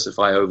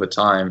diversify over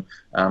time,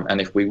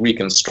 and if we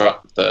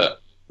reconstruct the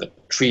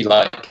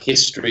tree-like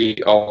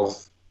history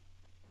of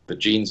the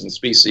genes and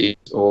species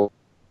or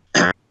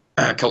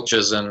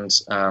cultures and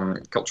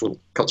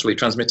culturally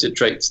transmitted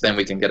traits, then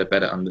we can get a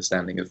better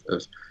understanding of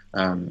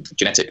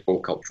genetic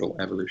or cultural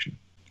evolution.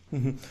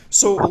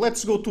 So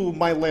let's go to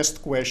my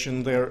last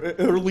question there.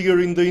 Earlier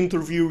in the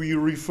interview, you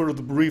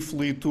referred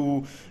briefly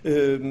to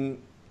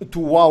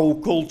how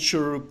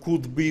culture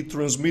could be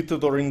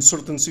transmitted, or in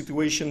certain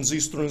situations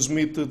is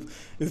transmitted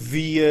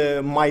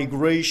via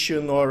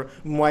migration or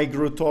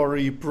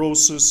migratory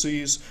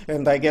processes,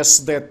 and I guess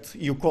that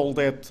you call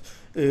that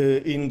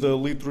in the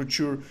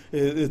literature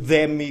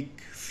demic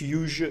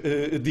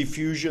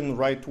diffusion,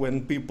 right?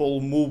 When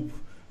people move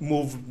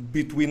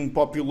between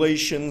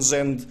populations,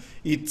 and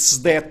it's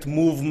that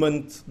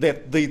movement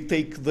that they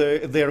take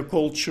their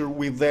culture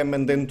with them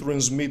and then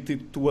transmit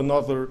it to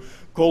another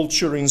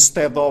culture,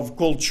 instead of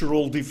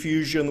cultural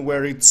diffusion,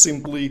 where it's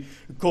simply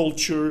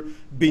culture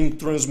being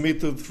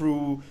transmitted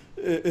through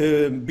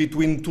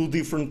between two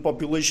different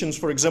populations,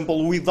 for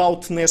example,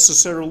 without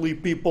necessarily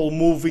people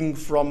moving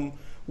from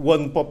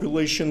one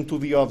population to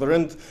the other.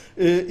 And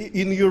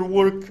in your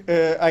work,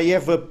 I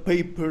have a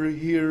paper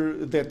here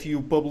that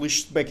you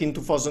published back in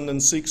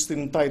 2006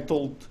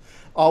 entitled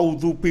 "How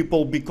Do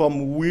People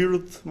Become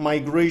Weird?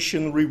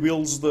 Migration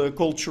Reveals the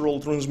Cultural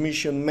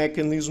Transmission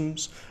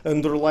Mechanisms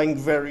Underlying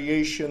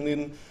Variation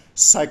in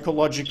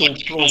Psychological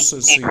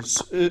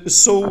Processes."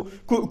 So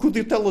could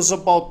you tell us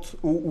about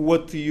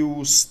what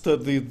you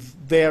studied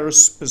there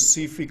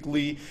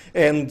specifically,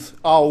 and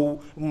how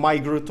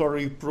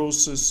migratory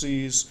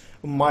processes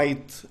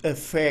might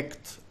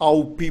affect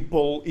how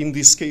people, in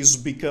this case,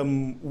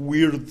 become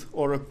weird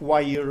or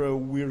acquire a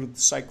weird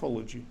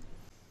psychology?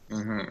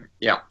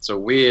 Yeah, so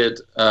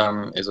weird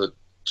is a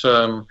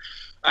term,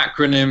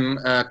 acronym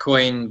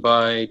coined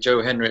by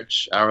Joe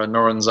Henrich, Ara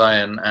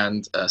Norenzayan,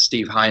 and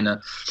Steve Heine,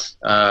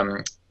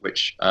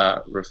 which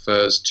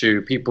refers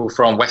to people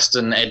from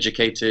Western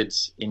educated,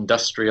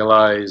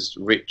 industrialized,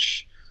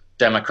 rich,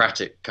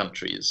 democratic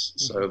countries.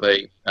 So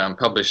they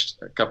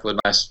published a couple of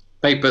nice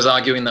papers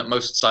arguing that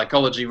most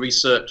psychology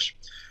research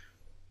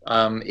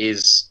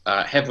is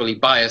heavily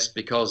biased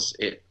because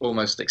it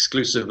almost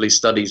exclusively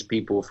studies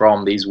people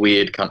from these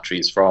weird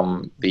countries,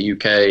 from the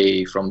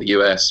UK, from the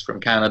US, from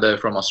Canada,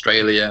 from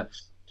Australia,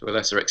 to a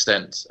lesser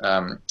extent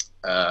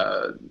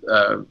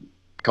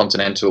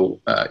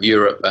continental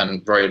Europe,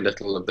 and very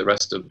little of the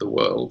rest of the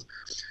world.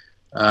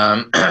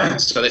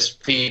 So this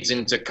feeds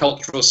into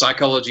cultural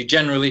psychology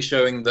generally,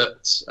 showing that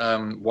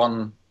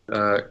one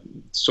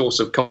source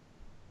of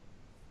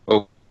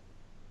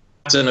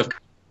pattern of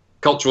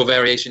cultural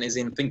variation is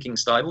in thinking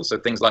styles. So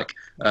things like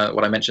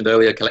what I mentioned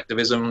earlier,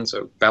 collectivism,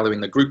 so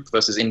valuing the group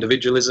versus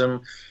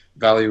individualism,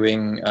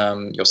 valuing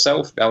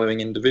yourself, valuing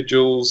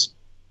individuals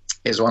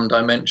is one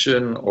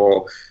dimension,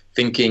 or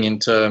thinking in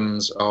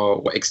terms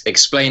of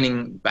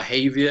explaining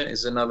behavior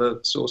is another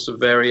source of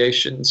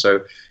variation.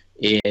 So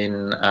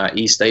in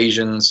East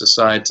Asian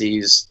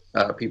societies,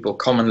 people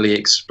commonly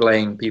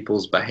explain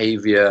people's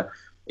behavior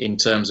in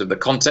terms of the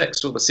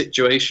context or the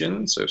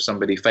situation. So if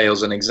somebody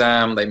fails an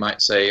exam, they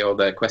might say, oh,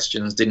 their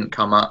questions didn't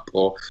come up,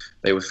 or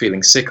they were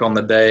feeling sick on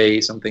the day,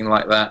 something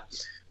like that.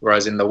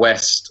 Whereas in the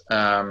West,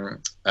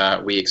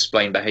 we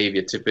explain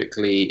behavior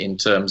typically in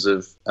terms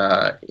of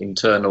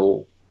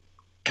internal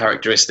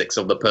characteristics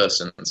of the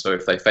person. So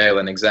if they fail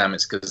an exam,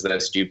 it's because they're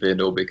stupid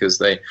or because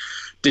they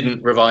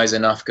didn't revise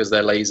enough because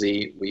they're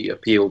lazy. We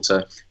appeal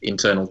to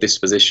internal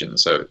disposition,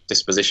 so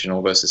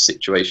dispositional versus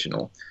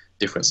situational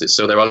differences.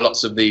 So there are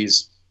lots of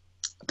these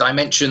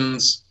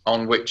dimensions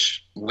on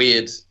which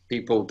weird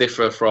people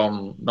differ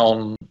from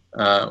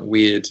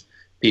non-weird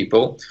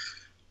people.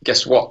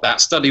 Guess what that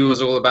study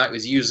was all about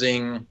was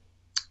using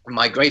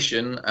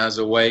migration as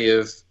a way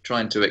of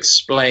trying to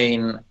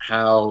explain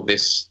how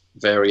this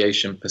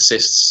variation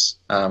persists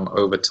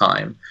over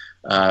time.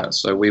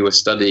 So we were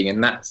studying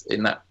in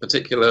that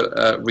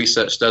particular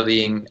research,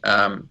 studying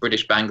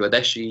British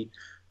Bangladeshi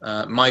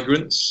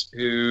migrants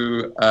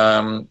who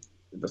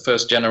the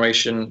first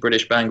generation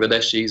British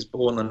Bangladeshis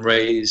born and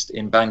raised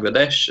in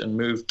Bangladesh and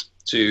moved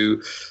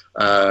to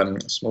a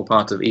small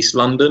part of East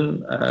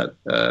London,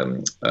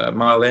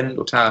 Mile End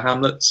or Tower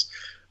Hamlets,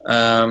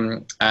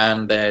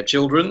 and their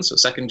children, so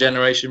second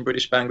generation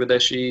British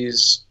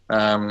Bangladeshis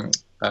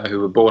who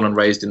were born and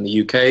raised in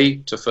the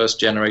UK, to first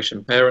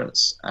generation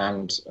parents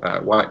and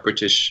white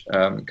British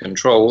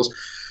controls.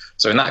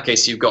 So in that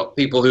case, you've got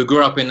people who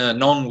grew up in a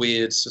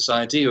non-weird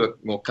society, who are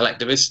more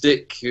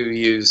collectivistic, who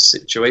use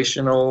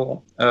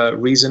situational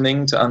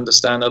reasoning to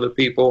understand other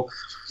people,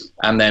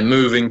 and they're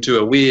moving to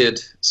a weird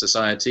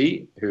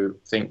society who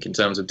think in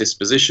terms of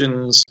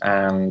dispositions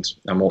and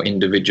are more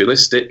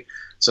individualistic.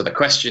 So the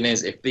question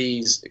is, if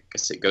these, I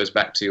guess it goes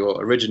back to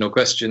your original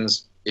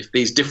questions, if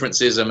these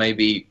differences are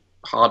maybe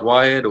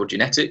hardwired or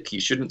genetic, you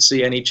shouldn't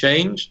see any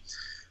change.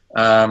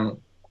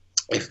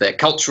 If they're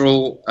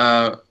cultural,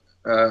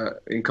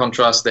 in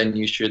contrast, then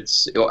you should,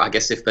 or I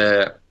guess if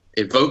they're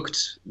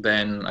evoked,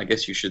 then I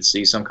guess you should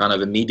see some kind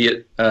of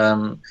immediate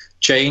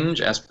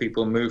change as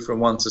people move from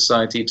one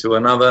society to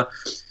another.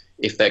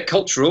 If they're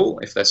cultural,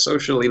 if they're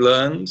socially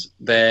learned,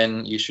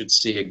 then you should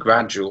see a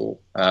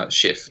gradual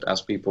shift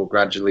as people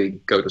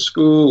gradually go to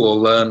school or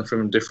learn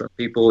from different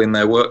people in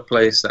their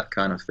workplace, that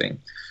kind of thing.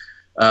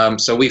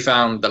 So we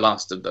found the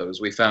last of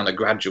those. We found a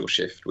gradual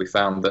shift. We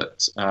found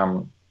that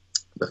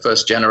the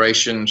first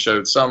generation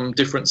showed some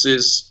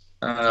differences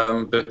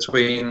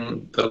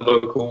between the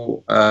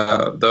local,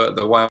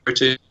 the white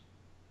British.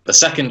 The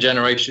second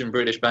generation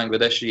British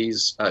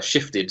Bangladeshis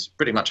shifted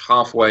pretty much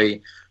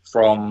halfway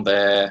from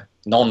their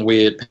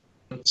non-weird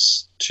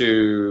parents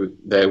to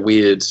their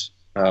weird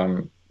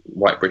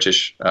white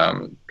British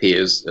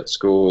peers at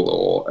school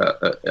or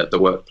at the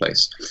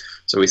workplace.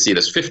 So we see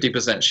this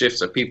 50% shift,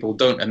 so people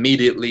don't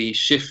immediately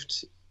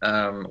shift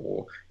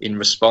or in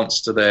response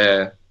to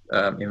their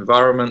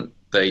environment.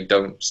 They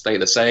don't stay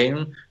the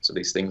same, so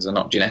these things are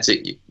not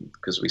genetic,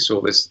 because we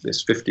saw this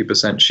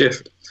 50%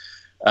 shift.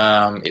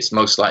 It's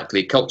most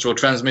likely cultural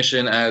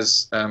transmission,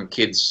 as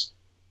kids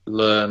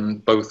learn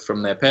both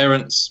from their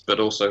parents, but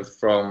also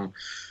from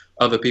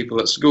other people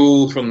at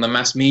school, from the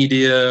mass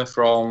media,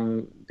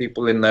 from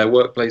people in their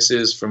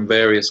workplaces, from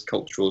various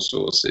cultural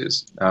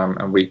sources.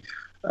 And we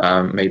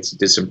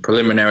did some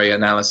preliminary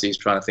analyses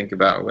trying to think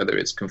about whether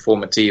it's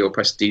conformity or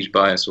prestige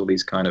bias or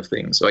these kind of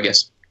things. So I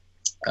guess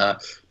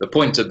the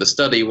point of the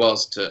study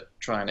was to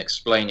try and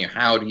explain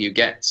how do you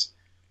get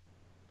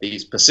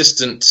these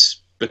persistent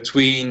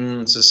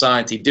between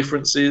society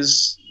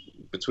differences,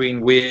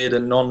 between weird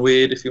and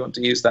non-weird, if you want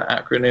to use that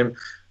acronym,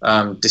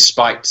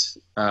 despite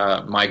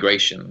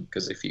migration.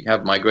 Because if you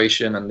have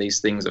migration and these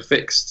things are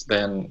fixed,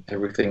 then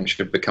everything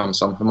should become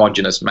some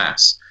homogeneous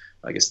mass.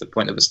 I guess the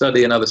point of the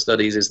study and other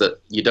studies is that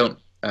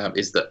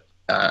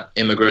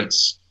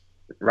immigrants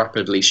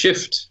rapidly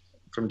shift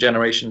from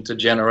generation to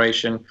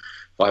generation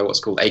by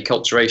what's called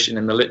acculturation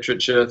in the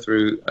literature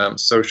through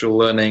social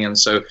learning. And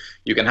so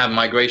you can have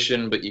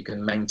migration, but you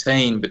can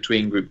maintain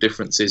between group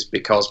differences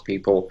because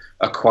people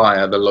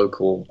acquire the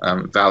local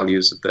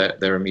values of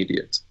their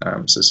immediate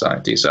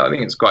society. So I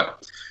think it's quite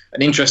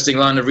an interesting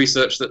line of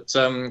research that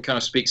kind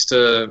of speaks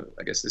to,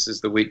 I guess this is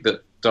the week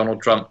that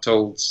Donald Trump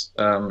told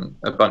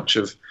a bunch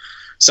of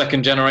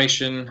second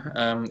generation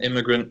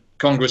immigrant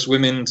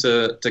congresswomen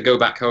to go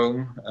back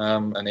home.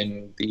 And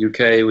in the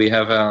UK we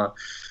have our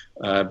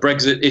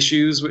Brexit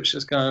issues, which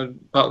is kind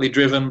of partly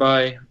driven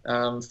by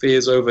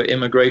fears over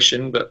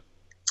immigration, but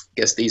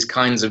I guess these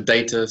kinds of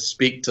data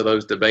speak to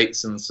those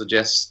debates and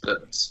suggest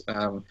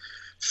that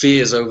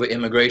fears over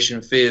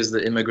immigration, fears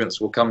that immigrants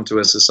will come to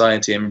a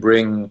society and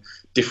bring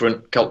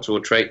different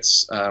cultural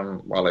traits,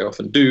 while they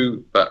often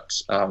do, but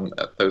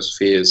those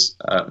fears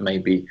may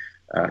be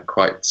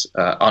quite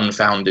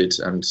unfounded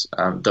and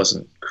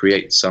doesn't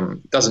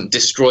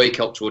destroy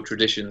cultural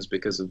traditions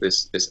because of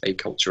this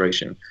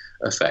acculturation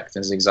effect.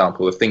 As an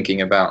example of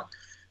thinking about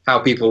how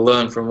people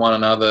learn from one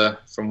another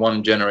from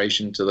one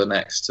generation to the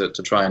next to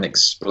try and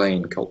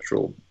explain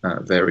cultural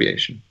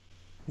variation.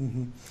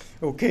 Mm-hmm.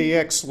 Okay,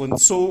 excellent.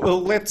 So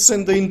let's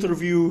end the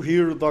interview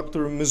here,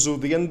 Dr.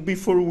 Mesoudi. And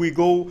before we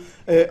go,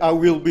 I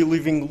will be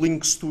leaving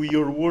links to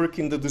your work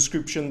in the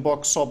description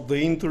box of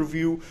the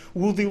interview.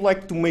 Would you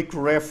like to make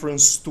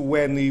reference to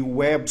any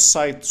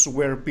websites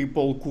where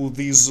people could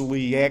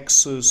easily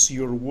access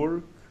your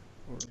work?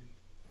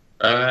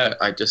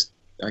 I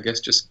guess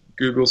just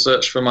Google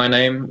search for my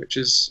name, which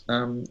is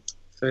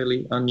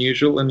fairly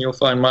unusual, and you'll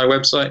find my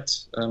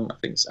website. I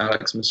think it's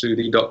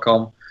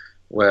alexmesoudi.com.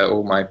 where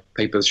all my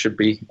papers should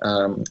be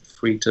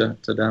free to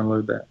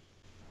download that.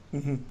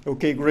 Mm-hmm.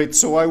 Okay, great.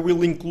 So I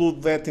will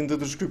include that in the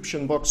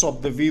description box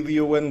of the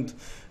video. And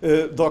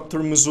Dr.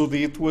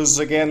 Mesoudi, it was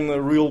again a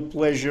real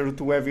pleasure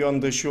to have you on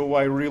the show.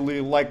 I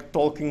really liked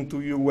talking to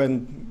you,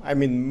 and I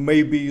mean,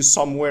 maybe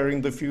somewhere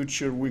in the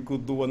future we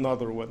could do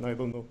another one. I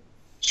don't know.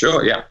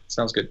 Sure, yeah,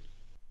 sounds good.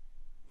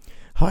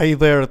 Hi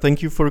there,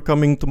 thank you for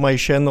coming to my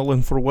channel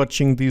and for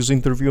watching this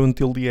interview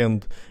until the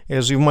end.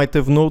 As you might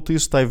have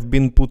noticed, I've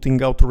been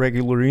putting out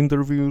regular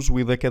interviews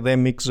with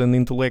academics and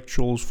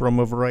intellectuals from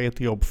a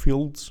variety of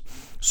fields.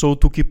 So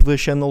to keep the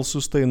channel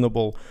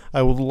sustainable,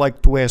 I would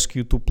like to ask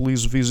you to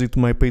please visit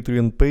my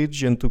Patreon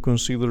page and to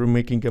consider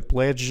making a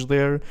pledge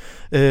there.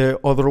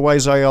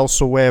 Otherwise, I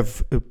also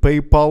have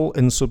PayPal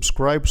and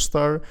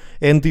Subscribestar.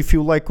 And if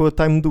you like what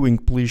I'm doing,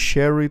 please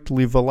share it,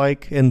 leave a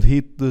like, and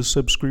hit the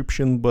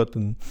subscription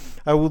button.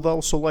 I would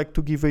also like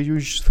to give a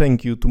huge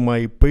thank you to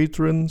my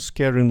patrons,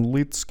 Karen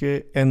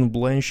Litske, Anne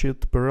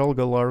Blanchett, Perel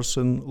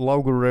Galarson,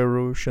 Lau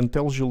Guerrero,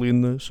 Chantel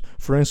Gelinas,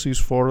 Francis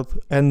Ford,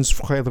 Hans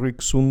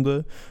Frederic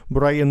Sunda,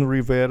 Brian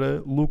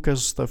Rivera,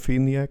 Lucas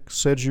Stafiniak,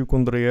 Sérgio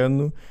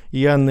Condreano,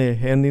 Janne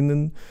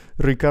Henninen,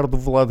 Ricardo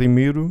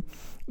Vladimiro,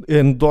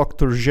 and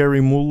Dr.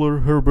 Jerry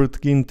Muller,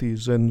 Herbert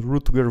Gintis, and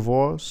Rutger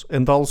Voss,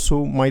 and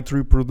also my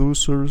three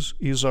producers,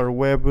 Isar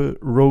Webbe,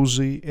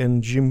 Rosie,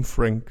 and Jim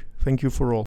Frank. Thank you for all.